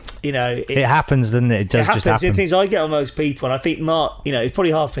 it happens, doesn't it? It does just happen. The things I get on most people, and I think Mark, it's probably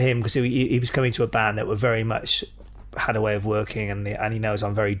hard for him because he was coming to a band that were very much had a way of working, and he knows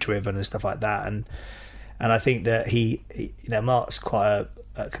I'm very driven and stuff like that, and I think that he Mark's quite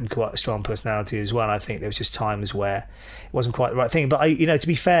quite a strong personality as well. And I think there was just times where it wasn't quite the right thing. But to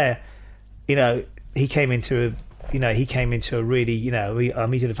be fair, he came into a really, he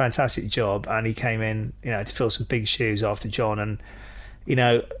did a fantastic job, and he came in, to fill some big shoes after John.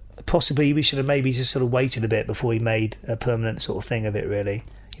 And, possibly we should have maybe just sort of waited a bit before he made a permanent sort of thing of it, really.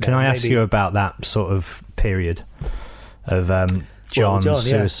 Can I ask you about that sort of period of John's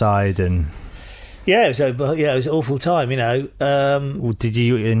suicide and... Yeah, it was an awful time, Did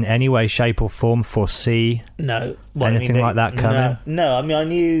you in any way, shape or form foresee anything like that coming? No, I mean, I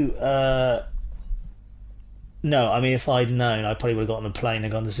knew... No, I mean, if I'd known, I probably would have got on a plane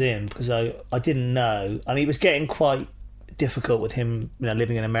and gone to see him, because I didn't know. I mean, it was getting quite difficult with him,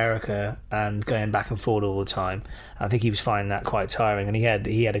 living in America and going back and forth all the time. I think he was finding that quite tiring, and he had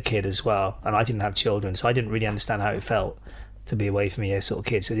a kid as well, and I didn't have children, so I didn't really understand how it felt to be away from your sort of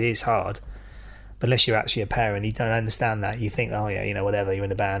kids. So it is hard, but unless you're actually a parent, you don't understand that. You think, oh yeah, whatever, you're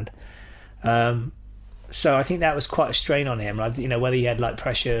in a band. So I think that was quite a strain on him. Whether he had like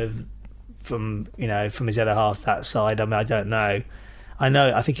pressure from his other half, that side, I mean, I don't know.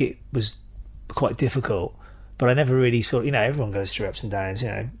 I think it was quite difficult, but I never really saw, everyone goes through ups and downs,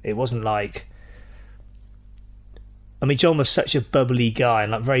 it wasn't like, I mean, John was such a bubbly guy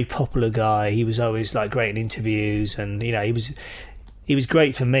and like very popular guy. He was always like great in interviews, and he was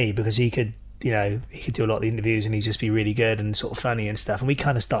great for me because he could do a lot of the interviews, and he'd just be really good and sort of funny and stuff. And we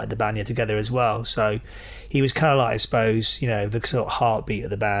kind of started the band together as well, so he was kind of like, I suppose, the sort of heartbeat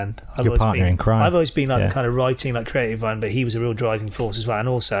of the band. Your partner in crime. I've always been like the kind of writing, like creative one, but he was a real driving force as well, and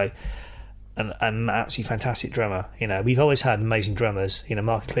also an absolutely fantastic drummer. We've always had amazing drummers.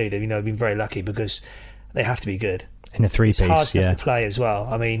 Mark included. We've been very lucky because they have to be good. In a three-piece, it's hard stuff to play as well.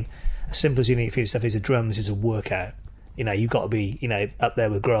 I mean, as simple as you think feel stuff is, the drums is a workout. You've got to be, up there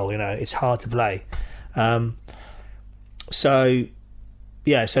with Grohl. It's hard to play. So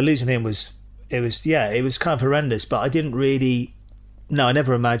losing him was kind of horrendous. But I didn't really, I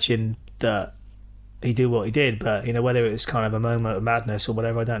never imagined that he did what he did. But whether it was kind of a moment of madness or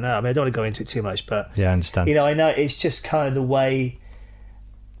whatever, I don't know. I mean, I don't want to go into it too much, but yeah, I understand. I know it's just kind of the way.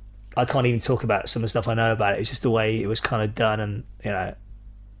 I can't even talk about some of the stuff I know about it. It's just the way it was kind of done, and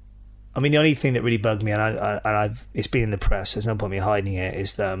I mean, the only thing that really bugged me, and it's been in the press, there's no point me hiding it,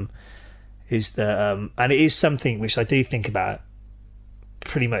 is that and it is something which I do think about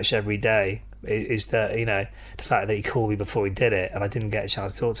pretty much every day, is that the fact that he called me before he did it, and I didn't get a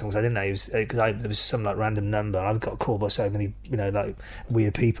chance to talk to him because I didn't know he was, there was some like random number, and I got called by so many like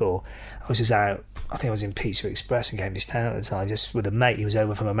weird people. I was just out. I think I was in Pizza Express in Cambridge Town at the time, just with a mate. He was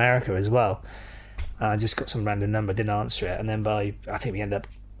over from America as well, and I just got some random number, didn't answer it, and then I think we ended up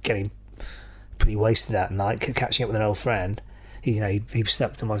getting pretty wasted that night, catching up with an old friend. He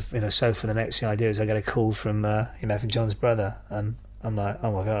slept on my sofa. The next thing I do is I get a call from from John's brother, and I'm like,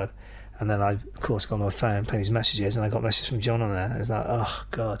 oh my god. And then I of course got on my phone playing his messages, and I got a message from John on there. It was like, oh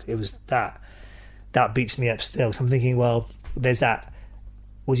god, it was that beats me up still. So I'm thinking, well, there's that.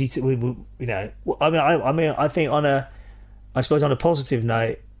 Was he I mean I think I suppose on a positive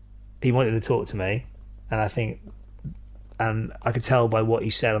note, he wanted to talk to me, and I could tell by what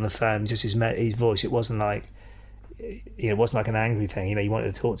he said on the phone, just his voice, it wasn't like it wasn't like an angry thing. He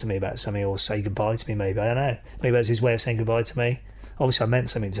wanted to talk to me about something or say goodbye to me. Maybe, I don't know. Maybe that was his way of saying goodbye to me. Obviously, I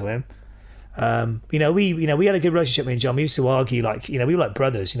meant something to him. We had a good relationship. Me and John, we used to argue like we were like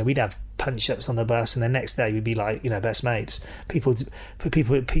brothers. We'd have punch ups on the bus, and the next day we'd be like best mates. People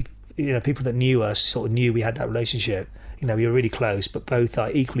that knew us sort of knew we had that relationship. We were really close, but both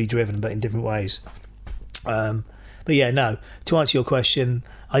are equally driven, but in different ways. But yeah, no. To answer your question,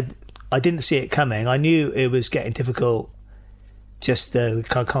 I didn't see it coming. I knew it was getting difficult, just the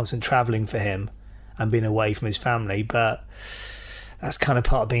kind of constant travelling for him and being away from his family. But that's kind of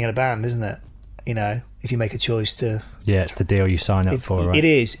part of being in a band, isn't it? If you make a choice to... Yeah, it's the deal you sign up for, right? It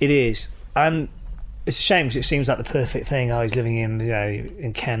is. And it's a shame because it seems like the perfect thing. He's living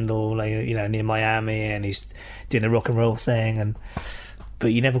in Kendall, near Miami, and he's doing the rock and roll thing.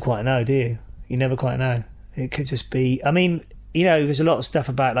 But you never quite know, do you? You never quite know. It could just be... I mean, there's a lot of stuff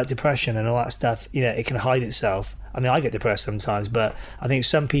about like depression and all that stuff. It can hide itself. I mean, I get depressed sometimes, but I think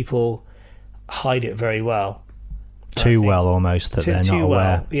some people hide it very well. Too well, almost, that they're not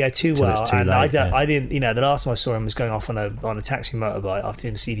aware. Yeah, too well. And late, I didn't. The last time I saw him was going off on a taxi motorbike after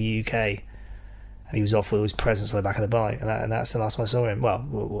doing CD UK, and he was off with his presents on the back of the bike, and that's the last time I saw him.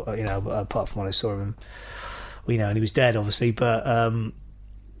 Well, apart from when I saw him, and he was dead, obviously. But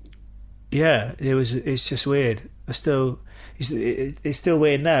yeah, it's just weird. It's still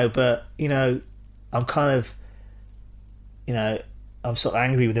weird now, but I'm kind of, I'm sort of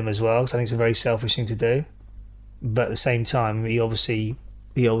angry with him as well because I think it's a very selfish thing to do. But at the same time, he obviously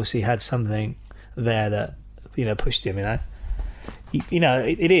he obviously had something there that, you know, pushed him, you know. You know,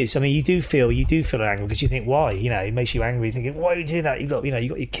 it is. I mean, you do feel angry because you think, why? You know, it makes you angry thinking, why do you do that? You got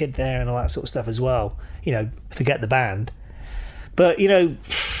your kid there and all that sort of stuff as well. You know, forget the band. But, you know,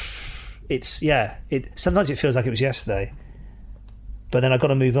 sometimes it feels like it was yesterday. But then I've got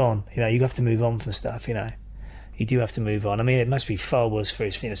to move on. You know, you have to move on from stuff, you know. You do have to move on. I mean, it must be far worse for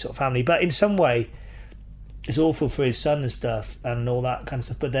his sort of family. But in some way, it's awful for his son and stuff and all that kind of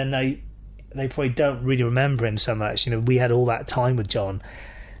stuff. But then they probably don't really remember him so much. You know, we had all that time with John.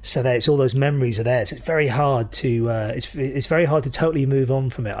 So that it's all those memories are there. So it's very hard to it's very hard to totally move on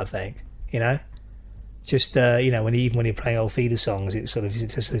from it, I think. You know? Just you know, when you're playing old feeder songs, it's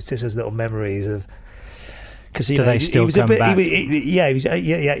just those little memories of. Because he was a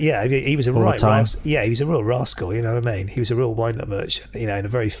real rascal. You know what I mean? He was a real wind-up merchant. You know, in a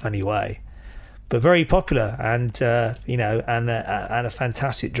very funny way, but very popular and you know, and a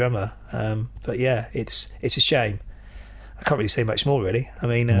fantastic drummer. But yeah, it's a shame. I can't really say much more, really. I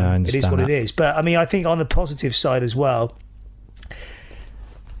mean, it is what it is. But I mean, I think on the positive side as well,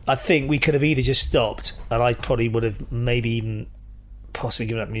 I think we could have either just stopped, and I probably would have maybe even possibly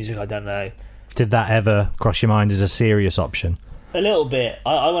given up music. I don't know. Did that ever cross your mind as a serious option? A little bit.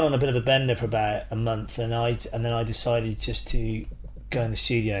 I went on a bit of a bender for about a month, and then I decided just to go in the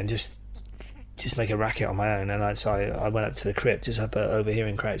studio and just make a racket on my own. And I went up to the Crypt, just up over here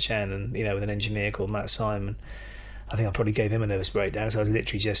in Crouch End, and you know, with an engineer called Matt Simon. I think I probably gave him a nervous breakdown. So I was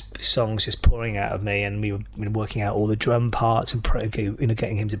literally just songs just pouring out of me, and we were working out all the drum parts and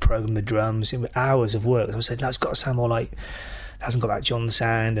getting him to program the drums. It was hours of work. So I said, no, it's got to sound more like. Hasn't got that John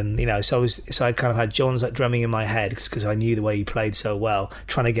sound, and you know, so I kind of had John's like drumming in my head because I knew the way he played so well.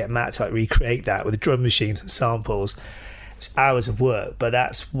 Trying to get Matt to like recreate that with the drum machines and samples, it was hours of work. But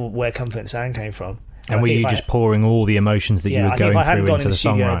that's where Comfort and Sound came from. And were you just pouring all the emotions that you were going through into the songwriting? Yeah, I think if I hadn't gone in the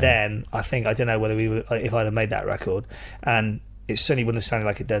studio then, I don't know whether if I'd have made that record, and it certainly wouldn't have sounded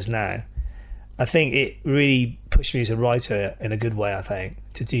like it does now. I think it really pushed me as a writer in a good way. I think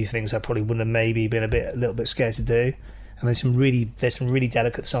to do things I probably wouldn't have maybe been a little bit scared to do. And there's some really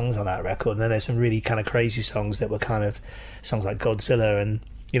delicate songs on that record, and then there's some really kind of crazy songs that were kind of songs like Godzilla, and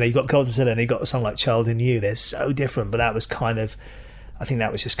you know, you got Godzilla and you got a song like Child in You. They're so different, but that was kind of, I think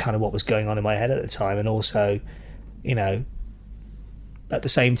that was just kind of what was going on in my head at the time, and also, you know, at the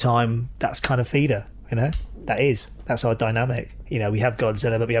same time, that's kind of Feeder, you know, that's our dynamic. You know, we have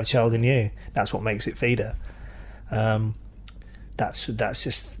Godzilla, but we have Child in You. That's what makes it Feeder. That's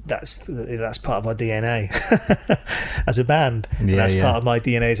part of our DNA as a band. Yeah, that's part of my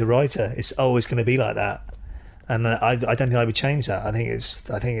DNA as a writer. It's always going to be like that, and I don't think I would change that. I think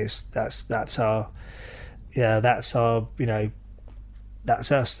that's our you know,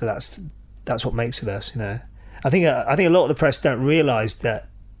 that's us. That's what makes it us. You know, I think a lot of the press don't realise that,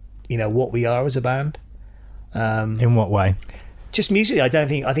 you know, what we are as a band. In what way? Just musically, I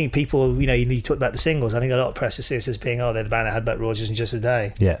think people, you know, you talk about the singles. I think a lot of press see us as being, they're the band that had Buck Rogers and Just a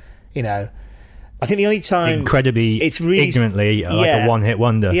Day. Yeah. You know, I think the only time incredibly, it's really ignorantly like a one-hit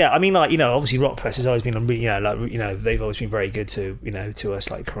wonder. Yeah, I mean, like, you know, obviously rock press has always been, you know, like, you know, they've always been very good to, you know, to us,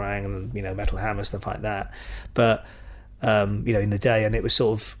 like Kerrang and, you know, Metal Hammer, stuff like that. But you know, in the day, and it was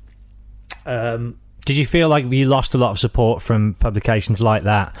sort of. Did you feel like you lost a lot of support from publications like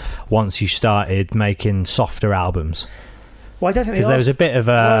that once you started making softer albums? Well, I don't think because there was a bit of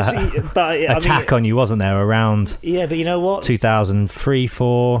attack on you, wasn't there, around? Yeah, but you know what? 2003,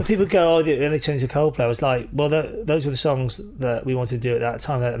 2004. But people go, and they turn to Coldplay. I was like, well, those were the songs that we wanted to do at that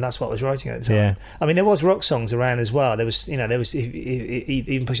time, and that's what I was writing at the time. Yeah. I mean, there was rock songs around as well. There was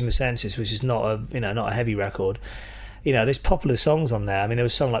even Pushing the Senses, which is not a heavy record. You know, there's popular songs on there. I mean, there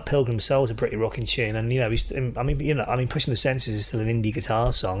was a song like Pilgrim Soul's a pretty rocking tune, and you know, Pushing the Senses is still an indie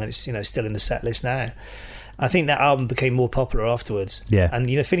guitar song, and it's, you know, still in the set list now. I think that album became more popular afterwards. Yeah. And,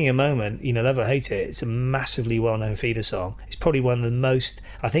 you know, Feeling a Moment, you know, love or hate it, it's a massively well-known Feeder song. It's probably one of the most,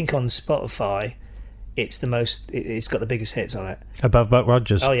 I think on Spotify, it's got the biggest hits on it. Above Buck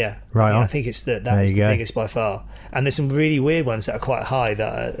Rogers? Oh, yeah. Right on. I think it's that is the biggest by far. And there's some really weird ones that are quite high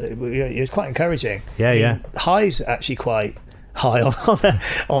that it's quite encouraging. Yeah, High's actually quite high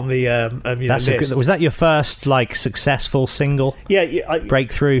on the list. Was that your first like successful single? Yeah,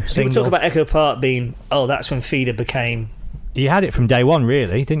 breakthrough single. People talk about Echo Park being, that's when Feeder became. You had it from day one,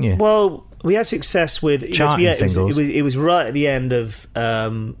 really, didn't you? Well, we had success with charting singles. It was right at the end of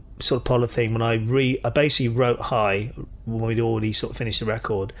sort of Polythene when I basically wrote High when we'd already sort of finished the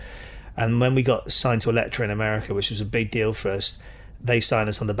record, and when we got signed to Elektra in America, which was a big deal for us. They signed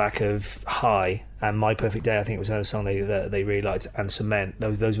us on the back of High and My Perfect Day. I think it was another song they really liked, and Cement.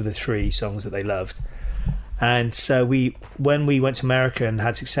 Those were the three songs that they loved. And so when we went to America and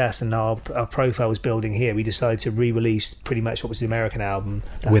had success and our profile was building here, we decided to re-release pretty much what was the American album.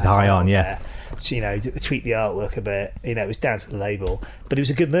 With High On, yeah. So, you know, tweak the artwork a bit. You know, it was down to the label. But it was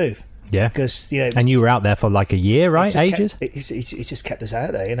a good move. Yeah. Because, you know... And you were out there for like a year, right? Ages? It just kept us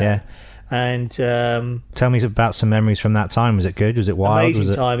out there, you know. Yeah. And... tell me about some memories from that time. Was it good? Was it wild?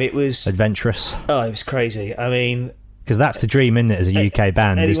 Amazing time. It was... Adventurous? Oh, it was crazy. I mean... Because that's the dream, isn't it, as a UK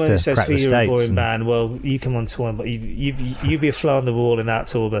band, is anyone to that says crack the you're a boring States. band, well, you come on tour, but you be a fly on the wall in that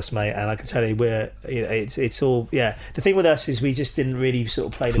tour bus, mate. And I can tell you, it's all, yeah. The thing with us is we just didn't really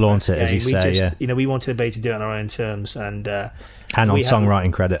sort of play the flaunt it, game. as you say, yeah. You know, we wanted to do it on our own terms, and on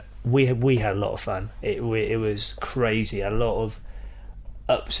songwriting credit. We had a lot of fun. It was crazy. A lot of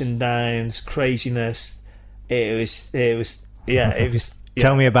ups and downs, craziness. It was.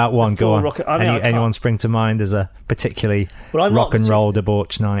 Tell me about one. Go on. Anyone spring to mind as a particularly rock and roll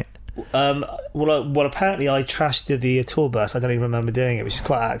debauch night? Well, apparently I trashed the tour bus. I don't even remember doing it, which is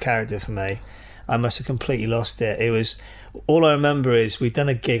quite out of character for me. I must have completely lost it. It was all I remember is we'd done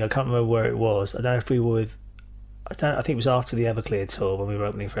a gig. I can't remember where it was. I don't know if we were with. I think it was after the Everclear tour when we were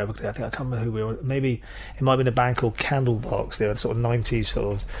opening for Everclear. I can't remember who we were. Maybe it might have been a band called Candlebox. They were a sort of 90s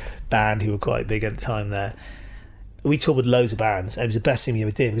sort of band who were quite big at the time there. We toured with loads of bands, and it was the best thing we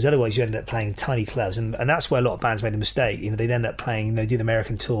ever did, because otherwise you ended up playing in tiny clubs, and that's where a lot of bands made the mistake. You know, they'd end up playing, they do the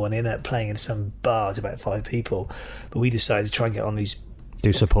American tour, and they end up playing in some bars about 5 people. But we decided to try and get on these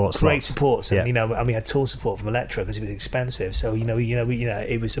great supports, and yeah. You know, and we had tour support from Elektra because it was expensive. So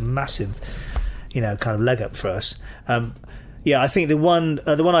it was a massive, kind of leg up for us. I think the one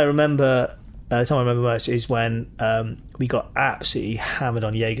I remember. The time I remember most is when we got absolutely hammered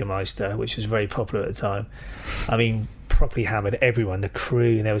on Jägermeister, which was very popular at the time. I mean, properly hammered everyone, the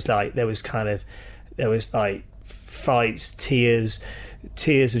crew, and there was fights, tears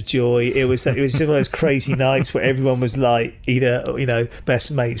of joy. It was one of those crazy nights where everyone was like either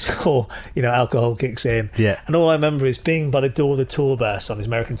best mates or alcohol kicks in. Yeah. And all I remember is being by the door of the tour bus on this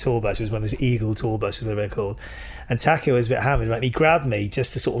American tour bus. It was one of those Eagle tour buses, whatever they're called. And Taki was a bit hammered, right? And he grabbed me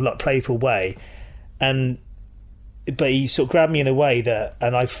just to sort of like playful way, but he sort of grabbed me in a way that,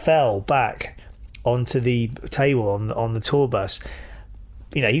 and I fell back onto the table on the tour bus.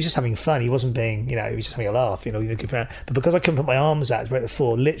 He was just having fun. He wasn't being, he was just having a laugh. Looking around. But because I couldn't put my arms out to break the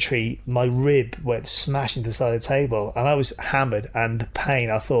floor, literally my rib went smashing to the side of the table, and I was hammered and pain.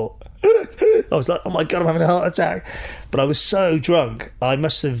 I thought. I was like, oh my God, I'm having a heart attack. But I was so drunk, I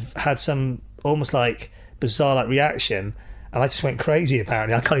must have had some almost like bizarre like reaction, and I just went crazy.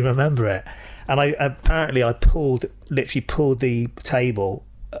 Apparently, I can't even remember it. And I literally pulled the table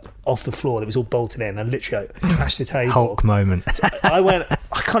off the floor that was all bolted in, and literally crashed the table. Hulk moment.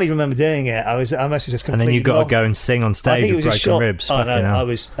 I can't even remember doing it. I must have just completely. And then you got to go and sing on stage with broken ribs. Oh no! I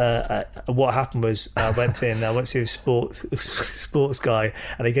was. What happened was I went to see a sports guy,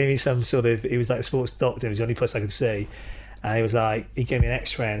 and they gave me some sort of. He was like a sports doctor. It was the only place I could see. And he was like, he gave me an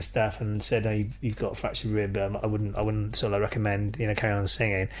X-ray and stuff, and said, "No, you've got a fractured rib. I wouldn't sort of recommend carry on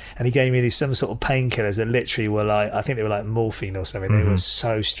singing." And he gave me some sort of painkillers that literally were like, I think they were like morphine or something. They were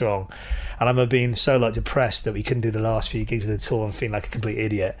so strong, and I remember being so like depressed that we couldn't do the last few gigs of the tour and feeling like a complete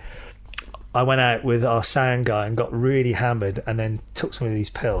idiot. I went out with our sound guy and got really hammered, and then took some of these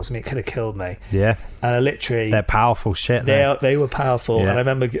pills. I mean, it could have killed me. Yeah, and I literally, they're powerful shit. They were powerful, yeah. And I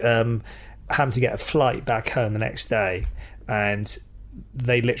remember having to get a flight back home the next day. And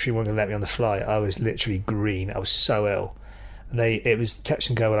they literally weren't going to let me on the flight. I was literally green. I was so ill. It was touch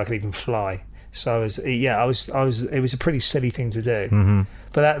and go whether I could even fly. So I was. It was a pretty silly thing to do. Mm-hmm.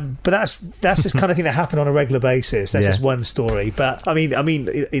 But that's just kind of thing that happened on a regular basis. That's just one story. But I mean,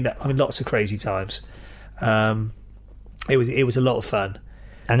 lots of crazy times. It was a lot of fun.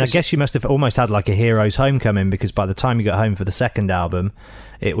 And I guess you must have almost had like a hero's homecoming, because by the time you got home for the second album,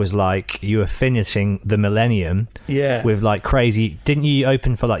 it was like you were finishing the millennium with like crazy. Didn't you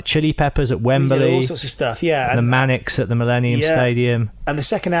open for like Chili Peppers at Wembley? All sorts of stuff, yeah. And the Manics at the Millennium Stadium. And the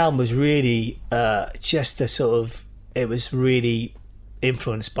second album was really just a sort of. It was really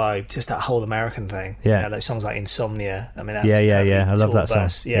influenced by just that whole American thing. Yeah, like songs like Insomnia. I mean, that I love that song.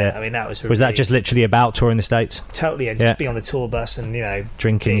 Yeah, I mean that was. Was that just literally about touring the States? Totally, and just be on the tour bus and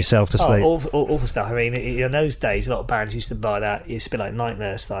drinking yourself to sleep. Awful stuff. I mean, in those days, a lot of bands used to buy that. It used to be like Night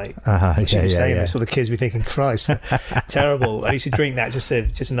Nurse, like saying this. All the kids be thinking, Christ, terrible. I used to drink that just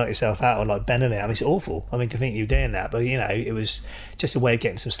to knock yourself out, or like bending it. I mean, it's awful. I mean, to think you were doing that, but it was just a way of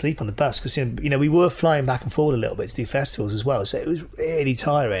getting some sleep on the bus, because we were flying back and forward a little bit to do festivals as well, so it was really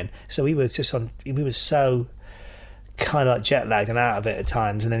tiring. So we were so kind of like jet lagged and out of it at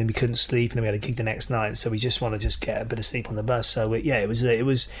times, and then we couldn't sleep, and then we had a gig the next night, so we just want to just get a bit of sleep on the bus. So it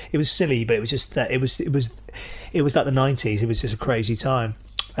was silly, but it was just that it was like the 90s. It was just a crazy time,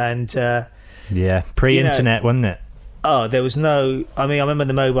 and pre-internet, wasn't it? Oh, there was no. I mean, I remember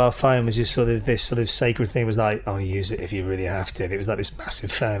the mobile phone was just sort of this sort of sacred thing. It was like, only use it if you really have to. And it was like this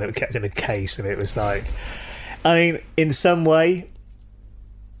massive phone that was kept in a case, and it was like, I mean, in some way,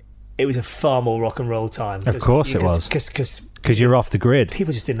 it was a far more rock and roll time. Of course it was. Because you're off the grid.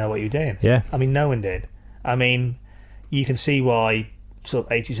 People just didn't know what you were doing. Yeah. I mean, no one did. I mean, you can see why sort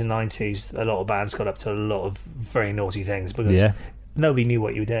of 80s and 90s, a lot of bands got up to a lot of very naughty things because nobody knew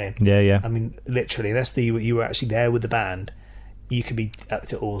what you were doing. Yeah. I mean, literally, unless you were actually there with the band, you could be up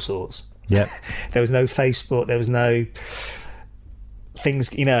to all sorts. Yeah. There was no Facebook. There was no things,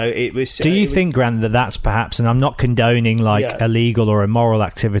 it was. Do you think, Grant, that's perhaps, and I'm not condoning illegal or immoral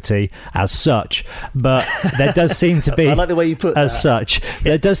activity as such, but there does seem to be I like the way you put as that. such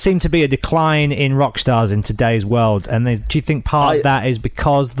there does seem to be a decline in rock stars in today's world, and do you think part of that is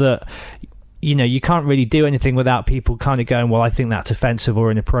because that you can't really do anything without people kind of going, well, I think that's offensive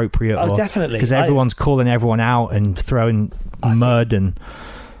or inappropriate? Oh, definitely, because everyone's calling everyone out and throwing mud and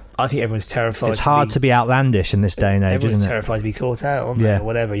I think everyone's terrified. It's hard to be outlandish in this day and age, everyone's isn't it? terrified to be caught out on there, or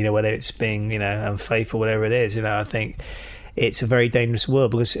whatever, whether it's being, unfaithful, whatever it is. I think it's a very dangerous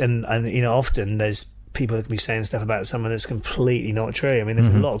world because, and often there's people that can be saying stuff about someone that's completely not true. I mean, there's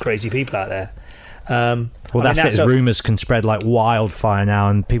a lot of crazy people out there. That's it. Rumours can spread like wildfire now,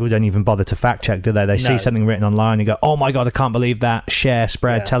 and people don't even bother to fact check, do they? They see something written online and go, "Oh my god, I can't believe that!" Share,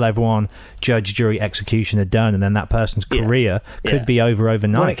 spread, tell everyone. Judge, jury, executioner done, and then that person's career could be over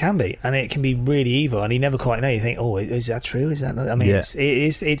overnight. Well, it can be, and it can be really evil, and you never quite know. You think, "Oh, is that true? Is that not?" I mean,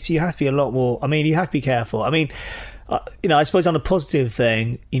 it's you have to be a lot more. I mean, you have to be careful. I mean, I suppose on a positive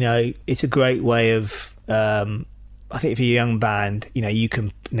thing, it's a great way of. I think if you're a young band, you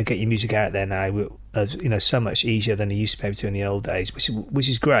can get your music out there now, so much easier than you used to be able to in the old days, which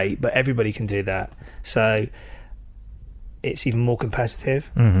is great. But everybody can do that, so it's even more competitive.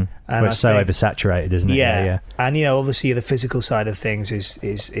 Mm-hmm. And it's so oversaturated, isn't it? Yeah. And obviously the physical side of things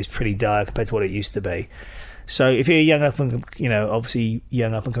is pretty dire compared to what it used to be. So if you're a young up and obviously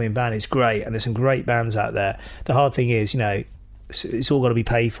young up and coming band, it's great, and there's some great bands out there. The hard thing is, it's all got to be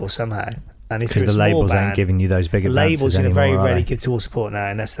paid for somehow. And if you're the labels ain't giving you those big advances anymore, very rarely give tour support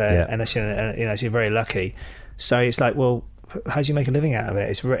now, unless you're very lucky. So it's like, well, how do you make a living out of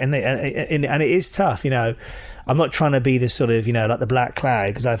it? And it is tough. I'm not trying to be this sort of like the black cloud,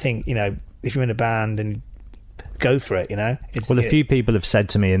 because I think if you're in a band and go for it, a few people have said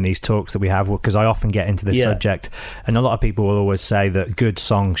to me in these talks that we have, because I often get into this subject, and a lot of people will always say that good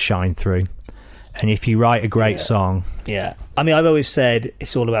songs shine through. And if you write a great song... Yeah. I mean, I've always said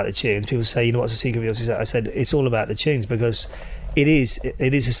it's all about the tunes. People say, what's the secret of yours? I said, it's all about the tunes, because it is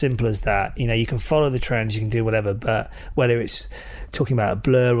as simple as that. You can follow the trends, you can do whatever, but whether it's talking about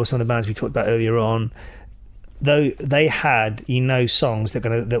Blur or some of the bands we talked about earlier on, though they had, songs that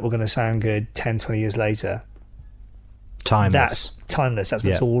were going to sound good 10, 20 years later. Timeless. That's timeless. That's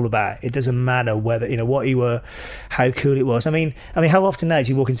what it's all about. It doesn't matter whether what you were, how cool it was. I mean, how often now do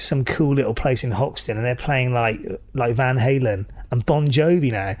you walk into some cool little place in Hoxton and they're playing like Van Halen and Bon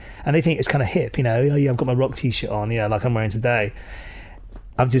Jovi now, and they think it's kind of hip. I've got my rock t-shirt on, like I'm wearing today.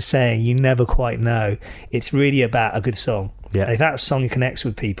 I'm just saying, you never quite know. It's really about a good song. Yeah. And if that song connects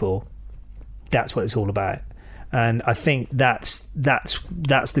with people, that's what it's all about. And I think that's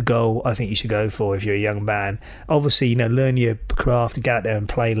the goal I think you should go for if you're a young band. Obviously, learn your craft, to get out there and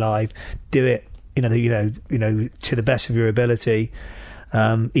play live, do it, to the best of your ability.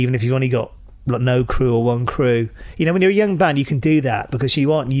 Even if you've only got no crew or one crew, when you're a young band, you can do that because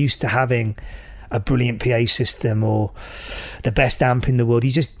you aren't used to having a brilliant PA system or the best amp in the world.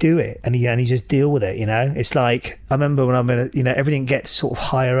 You just do it and you just deal with it. It's like, I remember when I'm in everything gets sort of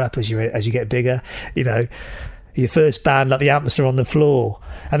higher up as you get bigger. Your first band, like the amps are on the floor,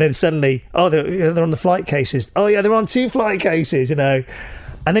 and then suddenly, they're on the flight cases. Oh yeah, they're on 2 flight cases, and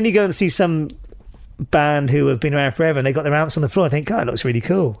then you go and see some band who have been around forever and they got their amps on the floor. I think, God, it looks really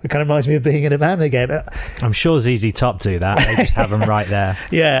cool. It kind of reminds me of being in a band again. I'm sure ZZ Top do that. They just have them right there.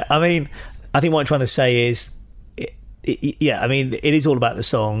 Yeah, I mean, I think what I'm trying to say is, it is all about the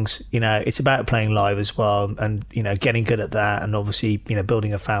songs. It's about playing live as well, and getting good at that, and obviously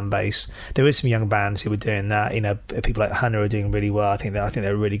building a fan base. There is some young bands who are doing that. People like Hunter are doing really well. I think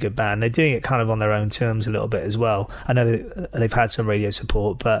they're a really good band. They're doing it kind of on their own terms a little bit as well. I know they've had some radio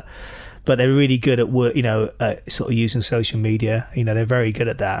support, but they're really good at work. Sort of using social media. They're very good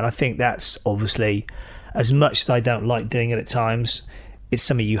at that, and I think that's obviously, as much as I don't like doing it at times, it's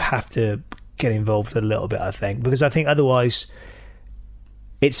something you have to get involved a little bit, I think, because I think otherwise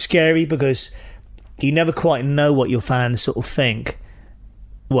it's scary because you never quite know what your fans sort of think.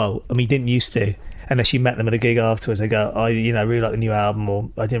 Well, I mean, you didn't used to, unless you met them at a gig afterwards. They go, I really like the new album, or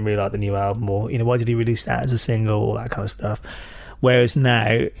I didn't really like the new album, or, why did he release that as a single, all that kind of stuff. Whereas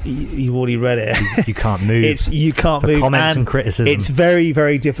now, you've already read it. You can't move. You can't move. Comments and criticism. It's very,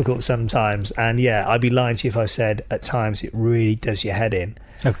 very difficult sometimes. And yeah, I'd be lying to you if I said at times it really does your head in.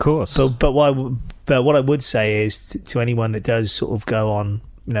 Of course. But what I would say is to anyone that does sort of go on,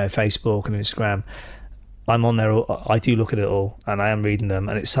 Facebook and Instagram, I'm on there. I do look at it all, and I am reading them,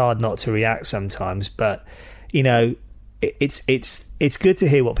 and it's hard not to react sometimes. But it's good to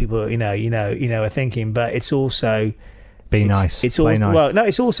hear what people are thinking. But it's also nice. It's also nice. Well, no,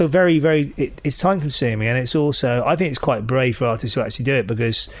 it's also very, very. It's time consuming, and it's also, I think it's quite brave for artists to actually do it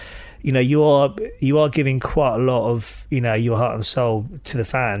because you are giving quite a lot of your heart and soul to the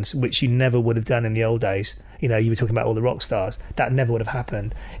fans, which you never would have done in the old days. You were talking about all the rock stars. That never would have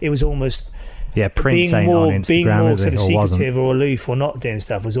happened. It was almost Prince being more on Instagram, sort of secretive wasn't. or aloof or not doing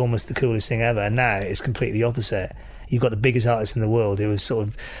stuff was almost the coolest thing ever. And now it's completely the opposite. You've got the biggest artist in the world who was sort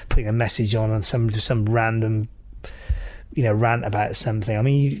of putting a message on some random rant about something. I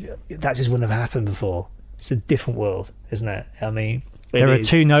mean, that just wouldn't have happened before. It's a different world, isn't it? I mean, there are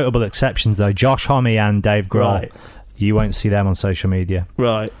two notable exceptions though: Josh Homme and Dave Grohl. Right. You won't see them on social media,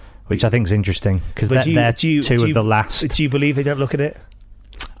 right? Which I think is interesting because they're two of the last. Do you believe they don't look at it?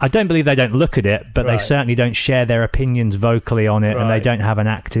 I don't believe they don't look at it, but they certainly don't share their opinions vocally on it, and they don't have an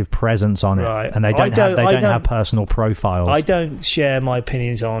active presence on it, and they don't have personal profiles. I don't share my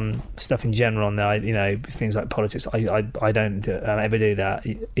opinions on stuff in general on there. Things like politics. I don't ever do that.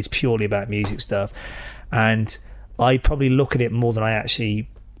 It's purely about music stuff, and I probably look at it more than I actually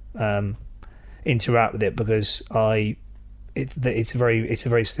interact with it because it's a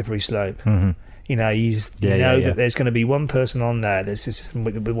very slippery slope. Mm-hmm. That there's going to be one person on there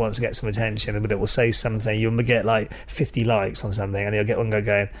that wants to get some attention and that will say something. You'll get like 50 likes on something, and they'll get one guy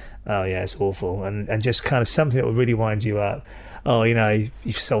going, "Oh yeah, it's awful," and just kind of something that will really wind you up. Oh, you've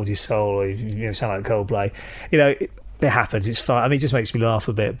sold your soul, or you sound like Coldplay. It happens. It's fine. I mean, it just makes me laugh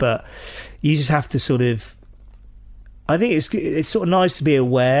a bit, but you just have to sort of. I think it's sort of nice to be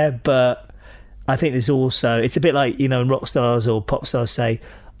aware, but I think there's also, it's a bit like when rock stars or pop stars say,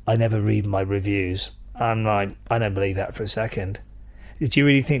 I never read my reviews. I'm like, I don't believe that for a second. Do you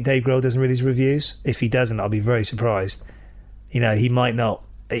really think Dave Grohl doesn't read his reviews? If he doesn't, I'll be very surprised. He might not.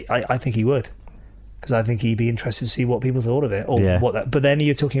 I think he would, because I think he'd be interested to see what people thought of it, or what that. But then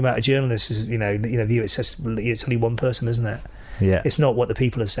you're talking about a journalist, view. It's only one person, isn't it? Yeah. It's not what the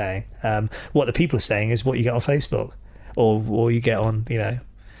people are saying. What the people are saying is what you get on Facebook, or you get on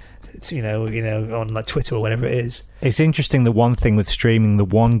on like Twitter or whatever it is. It's interesting, the one thing with streaming, the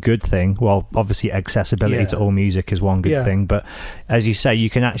one good thing, well, obviously accessibility to all music is one good thing, but as you say, you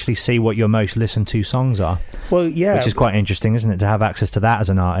can actually see what your most listened to songs are. Well, yeah. Which is quite interesting, isn't it, to have access to that as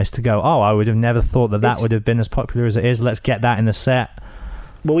an artist, to go, I would have never thought that would have been as popular as it is, let's get that in the set.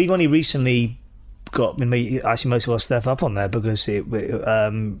 Well, we've only recently got actually most of our stuff up on there because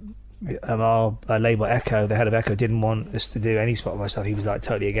our label Echo, the head of Echo, didn't want us to do any Spotify stuff. He was like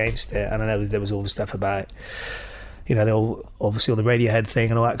totally against it, and I know there was all the stuff about obviously all the Radiohead thing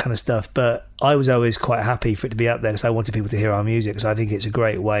and all that kind of stuff, but I was always quite happy for it to be up there because I wanted people to hear our music, because I think it's a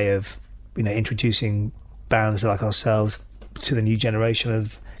great way of introducing bands like ourselves to the new generation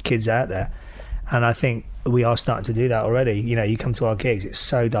of kids out there, and I think we are starting to do that already. You come to our gigs, it's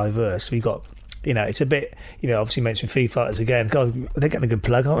so diverse. We've got it's a bit, obviously mentioned Foo Fighters again. God, they're getting a good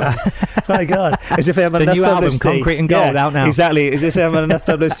plug, aren't they? My God. As if they haven't enough new album, publicity. Concrete and Gold, out now. Exactly. As if they haven't enough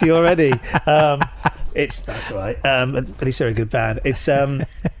publicity already. That's all right. At least they're a good band. It's, well,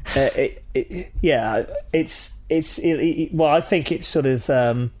 I think it's sort of,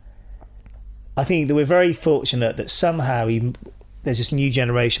 I think that we're very fortunate that somehow there's this new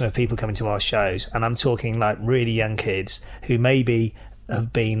generation of people coming to our shows, and I'm talking like really young kids who maybe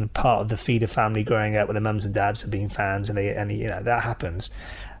have been part of the feeder family growing up, where their mums and dads have been fans, and that happens.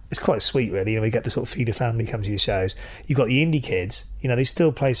 It's quite sweet, really. We get the sort of feeder family come to your shows. You've got the indie kids. They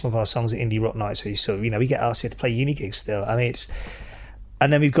still play some of our songs at indie rock nights. So we get asked to play uni gigs still. I mean,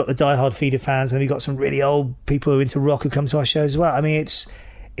 and then we've got the diehard feeder fans, and we've got some really old people who are into rock who come to our shows as well. I mean, it's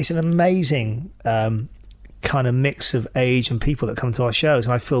an amazing kind of mix of age and people that come to our shows,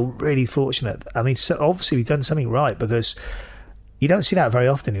 and I feel really fortunate. I mean, so obviously we've done something right, because you don't see that very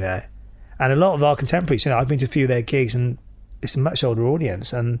often, And a lot of our contemporaries, I've been to a few of their gigs, and it's a much older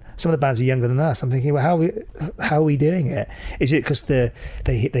audience, and some of the bands are younger than us. I'm thinking, well, how are we doing it? Is it because is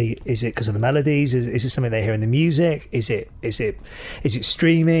it because of the melodies? Is it something they hear in the music? Is it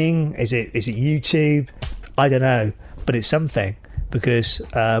streaming? Is it YouTube? I don't know, but it's something, because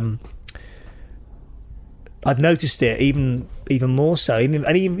I've noticed it even more so, even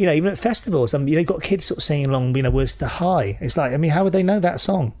at festivals. You've got kids sort of singing along, Where's the High? It's like, how would they know that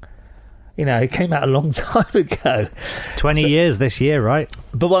song? It came out a long time ago. 20 years this year, right?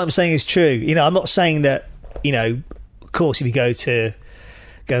 But what I'm saying is true. I'm not saying that, of course, if you go and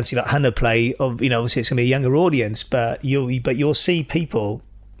see like Hunter play, obviously it's going to be a younger audience, but you'll see people,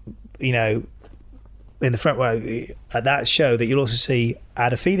 in the front row at that show that you'll also see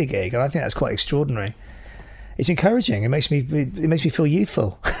at a feeder gig, and I think that's quite extraordinary. It's encouraging. It makes me feel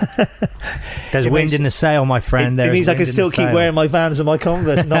youthful. There's wind in the sail, my friend. It means I can still keep wearing my Vans and my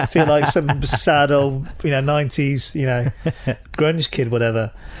Converse and not feel like some sad old 90s grunge kid,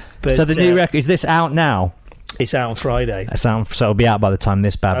 whatever. But so the new record, is this out now? It's out on Friday. So it'll be out by the time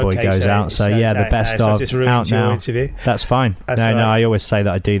this bad boy goes out. So yeah, the best of just out now. Interview. That's fine. No, I always say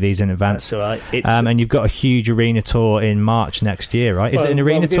that I do these in advance. That's all right. And you've got a huge arena tour in March next year, right? Is it an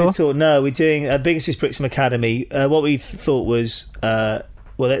arena tour? No, we're doing biggest is Brixton Academy. What we thought was,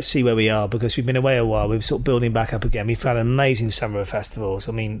 let's see where we are, because we've been away a while. We're sort of building back up again. We've had an amazing summer of festivals.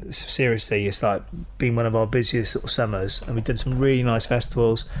 I mean, seriously, it's like been one of our busiest sort of summers, and we've done some really nice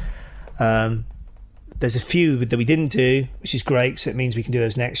festivals. There's a few that we didn't do, which is great, so it means we can do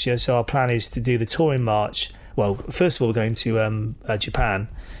those next year. So our plan is to do the tour in March. Well, first of all, we're going to Japan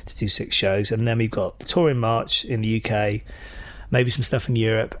to do 6 shows, and then we've got the tour in March in the UK, maybe some stuff in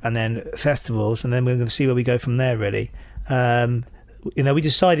Europe, and then festivals, and then we're going to see where we go from there, really. We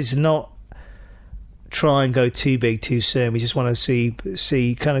decided to not try and go too big too soon. We just want to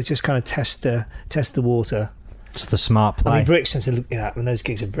see kind of test the water. It's the smart play. I mean, Brixton, and those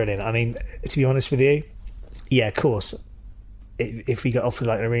gigs are brilliant. I mean, to be honest with you, yeah, of course, if we got offered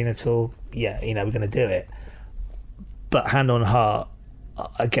like an arena tour, yeah, we're going to do it. But hand on heart,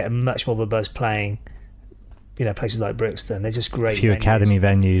 I get much more of a buzz playing, places like Brixton. They're just great. A few academy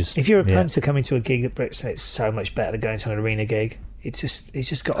venues. If you're a punter coming to a gig at Brixton, it's so much better than going to an arena gig. It's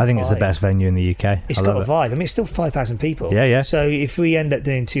just got. I think it's the best venue in the UK. It's got a vibe. I mean, it's still 5,000 people. Yeah. So if we end up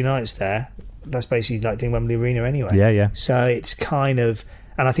doing 2 nights there, that's basically like doing Wembley Arena anyway. Yeah. So it's kind of,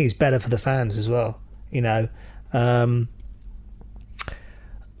 and I think it's better for the fans as well.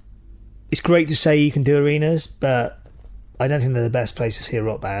 It's great to say you can do arenas, but I don't think they're the best place to see a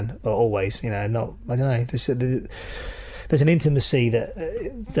rock band. Or always, not. I don't know. There's an intimacy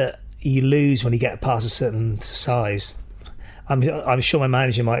that you lose when you get past a certain size. I'm sure my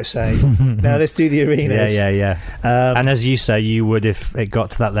manager might say, "No, let's do the arenas." Yeah. And as you say, you would if it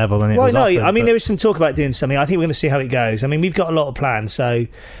got to that level and it was offered, I mean, there is some talk about doing something. I think we're going to see how it goes. I mean, we've got a lot of plans, so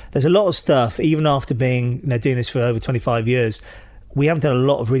there's a lot of stuff. Even after being doing this for over 25 years, we haven't done a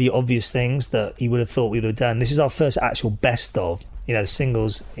lot of really obvious things that you would have thought we would have done. This is our first actual best of,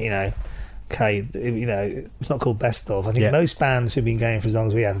 singles. Okay, it's not called best of. I think most bands who've been going for as long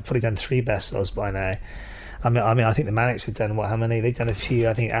as we have probably done 3 best ofs by now. I mean, I think the Manics have done how many? They've done a few.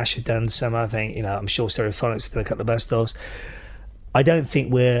 I think Ash have done some. I think I'm sure Stereophonics have done a couple of best ofs. I don't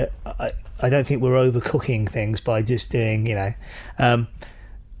think we're overcooking things by just doing. We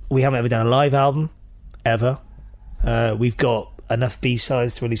haven't ever done a live album ever. We've got enough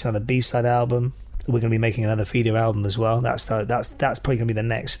B-sides to release another B-side album. We're going to be making another feeder album as well. That's probably going to be the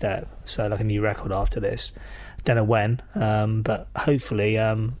next step. So like a new record after this. Don't know when, but hopefully.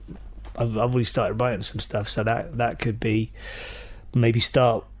 I've already started writing some stuff, so that could be maybe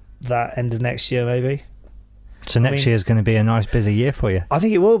start that end of next year, maybe. So next year is going to be a nice busy year for you. I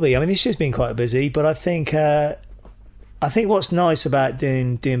think it will be. I mean, this year's been quite busy, but I think what's nice about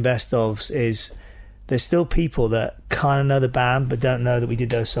doing best ofs is there's still people that kind of know the band but don't know that we did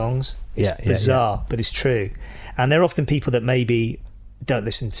those songs. It's bizarre, but it's true, and they're often people that maybe don't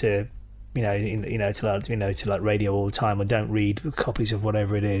listen to. To like radio all the time, or don't read copies of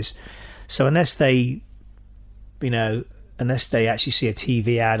whatever it is. So unless they actually see a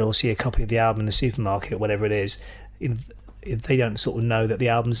TV ad or see a copy of the album in the supermarket, whatever it is, they don't sort of know that the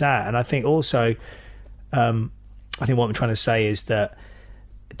album's out. And I think also, I think what I'm trying to say is that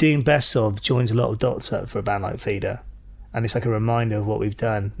doing best of joins a lot of dots up for a band like Feeder, and it's like a reminder of what we've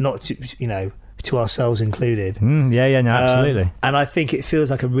done, not to ourselves included. Absolutely. And I think it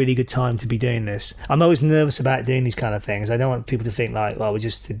feels like a really good time to be doing this. I'm always nervous about doing these kind of things. I don't want people to think like, well, we're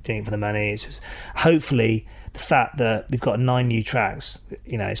just doing it for the money. It's just, hopefully the fact that we've got 9 new tracks,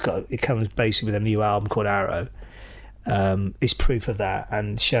 it comes basically with a new album called Arrow. is proof of that,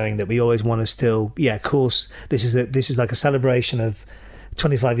 and showing that we always want to still, of course, this is like a celebration of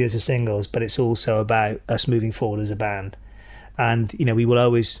 25 years of singles, but it's also about us moving forward as a band. And we will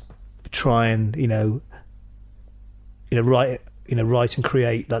always try and write and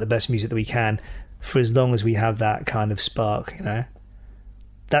create like the best music that we can for as long as we have that kind of spark.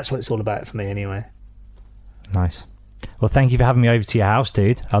 That's what it's all about for me, anyway. Nice. Well, thank you for having me over to your house,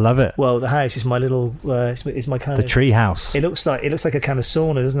 dude. I love it. Well, the house is my little, it's my kind of... The tree house. It looks like a kind of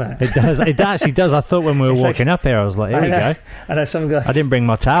sauna, doesn't it? It does. It actually does. I thought when we were walking up here, I was like, here we go. I know some guy... I didn't bring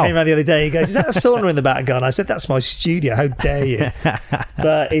my towel. Came around the other day, he goes, is that a sauna in the back garden? I said, that's my studio. How dare you?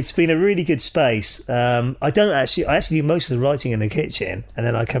 But it's been a really good space. I actually do most of the writing in the kitchen, and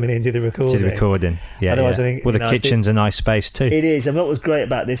then I come in and do the recording. Yeah. Otherwise, I think... Well, the kitchen's a nice space too. It is. And what was great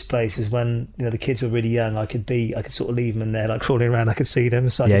about this place is when, the kids were really young, I could sort of leave them in there, like crawling around, I could see them,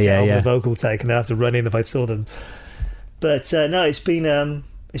 so I could get on the vocal take, and I have to run in if I saw them. But no, it's been a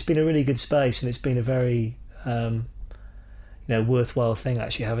really good space, and it's been a very worthwhile thing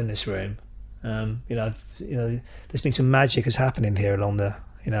actually having this room. There's been some magic has happened here along the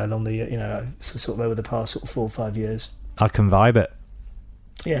sort of over the past sort of 4 or 5 years. I can vibe it.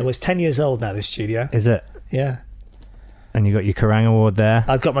 Yeah, well, it's 10 years old now, this studio. Is it? Yeah. And you got your Kerrang Award there.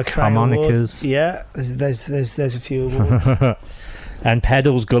 I've got my Kerrang Harmonicas. Award. Yeah, there's a few awards. And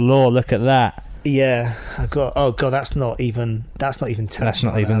pedals galore. Look at that. Yeah, I've got. Oh god, that's not even touching. That's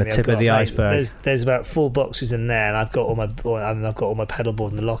not even the tip of the iceberg. There's about 4 boxes in there, and I've got all my pedal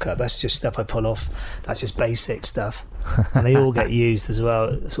board in the lockup. That's just stuff I pull off. That's just basic stuff, and they all get used as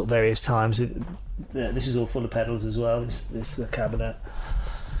well, sort of various times. This is all full of pedals as well. This cabinet.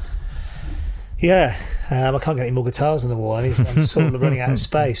 Yeah, I can't get any more guitars on the wall. I'm sort of running out of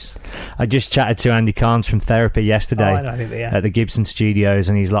space. I just chatted to Andy Carnes from Therapy yesterday at the Gibson Studios,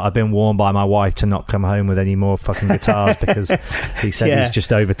 and he's like, I've been warned by my wife to not come home with any more fucking guitars because he said he's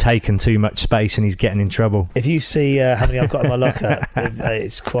just overtaken too much space and he's getting in trouble. If you see how many I've got in my locker,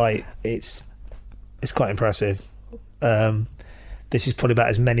 it's quite impressive. This is probably about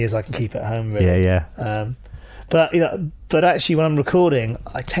as many as I can keep at home, really. Yeah. But actually, when I'm recording,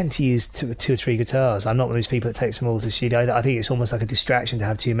 I tend to use 2 or 3 guitars. I'm not one of those people that takes them all to the studio. I think it's almost like a distraction to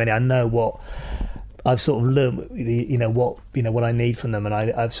have too many. I know what I've sort of learned, what I need from them, and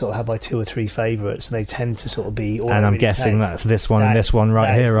I've sort of had my 2 or 3 favourites, and they tend to sort of be. And I'm guessing that's this one and this one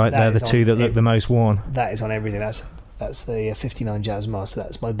right here, right? They're the 2 that look the most worn. That is on everything. That's the 59 Jazzmaster.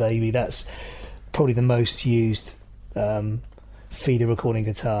 That's my baby. That's probably the most used feeder recording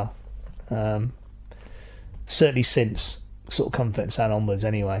guitar. Certainly since sort of Comfort and Sound onwards,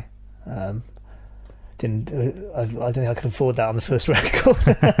 anyway. I don't think I could afford that on the first record.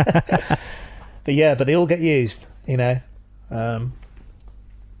 but they all get used,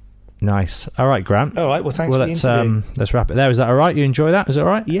 Nice. All right, Grant. All right. Well, thanks for the interview. Let's wrap it there. Is that all right? You enjoy that? Is it all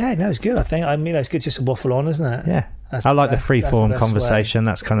right? Yeah. No, it's good. I think. It's good just to waffle on, isn't it? Yeah. I like the free-form conversation.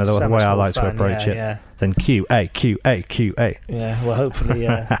 That's kind of the way I like to approach it. Yeah. Then QA. Yeah. Well,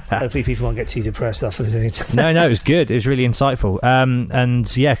 hopefully people won't get too depressed after listening to that. No, it was good. It was really insightful.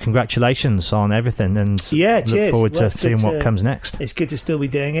 And yeah, congratulations on everything. And cheers. Look forward to seeing what comes next. It's good to still be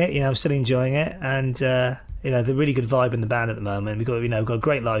doing it. I'm still enjoying it, and the really good vibe in the band at the moment. We've got a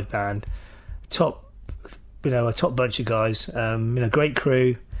great live band, a top bunch of guys. Great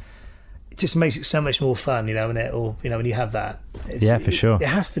crew. It just makes it so much more fun, when you have that. For sure. It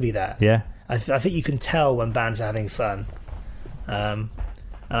has to be that. Yeah. I think you can tell when bands are having fun. And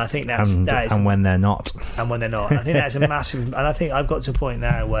I think that is... And when they're not. And when they're not. I think that's a massive... And I think I've got to a point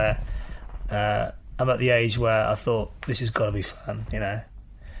now where I'm at the age where I thought, this has got to be fun,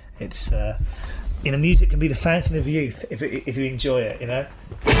 It's... music can be the fountain of youth if you enjoy it,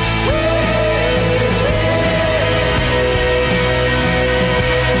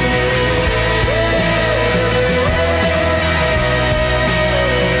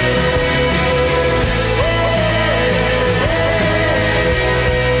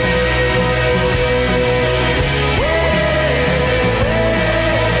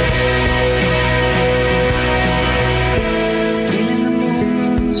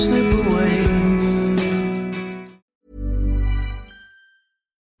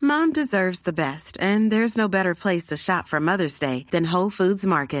 Mom deserves the best, and there's no better place to shop for Mother's Day than Whole Foods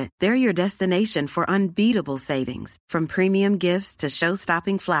Market. They're your destination for unbeatable savings, from premium gifts to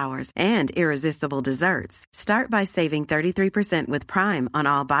show-stopping flowers and irresistible desserts. Start by saving 33% with Prime on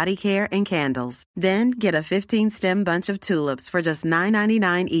all body care and candles. Then get a 15-stem bunch of tulips for just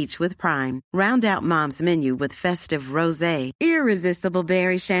 $9.99 each with Prime. Round out Mom's menu with festive rosé, irresistible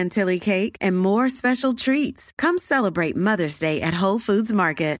berry chantilly cake, and more special treats. Come celebrate Mother's Day at Whole Foods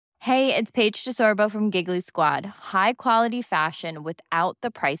Market. Hey, it's Paige DeSorbo from Giggly Squad. High quality fashion without the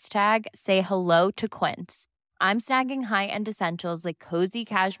price tag. Say hello to Quince. I'm snagging high-end essentials like cozy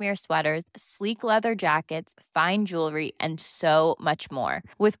cashmere sweaters, sleek leather jackets, fine jewelry, and so much more.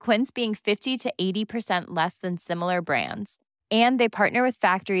 With Quince being 50 to 80% less than similar brands. And they partner with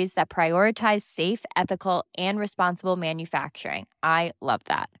factories that prioritize safe, ethical, and responsible manufacturing. I love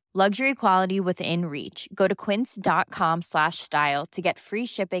that. Luxury quality within reach. Go to quince.com/style to get free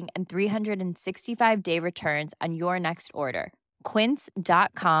shipping and 365-day returns on your next order.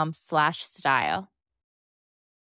 Quince.com/style.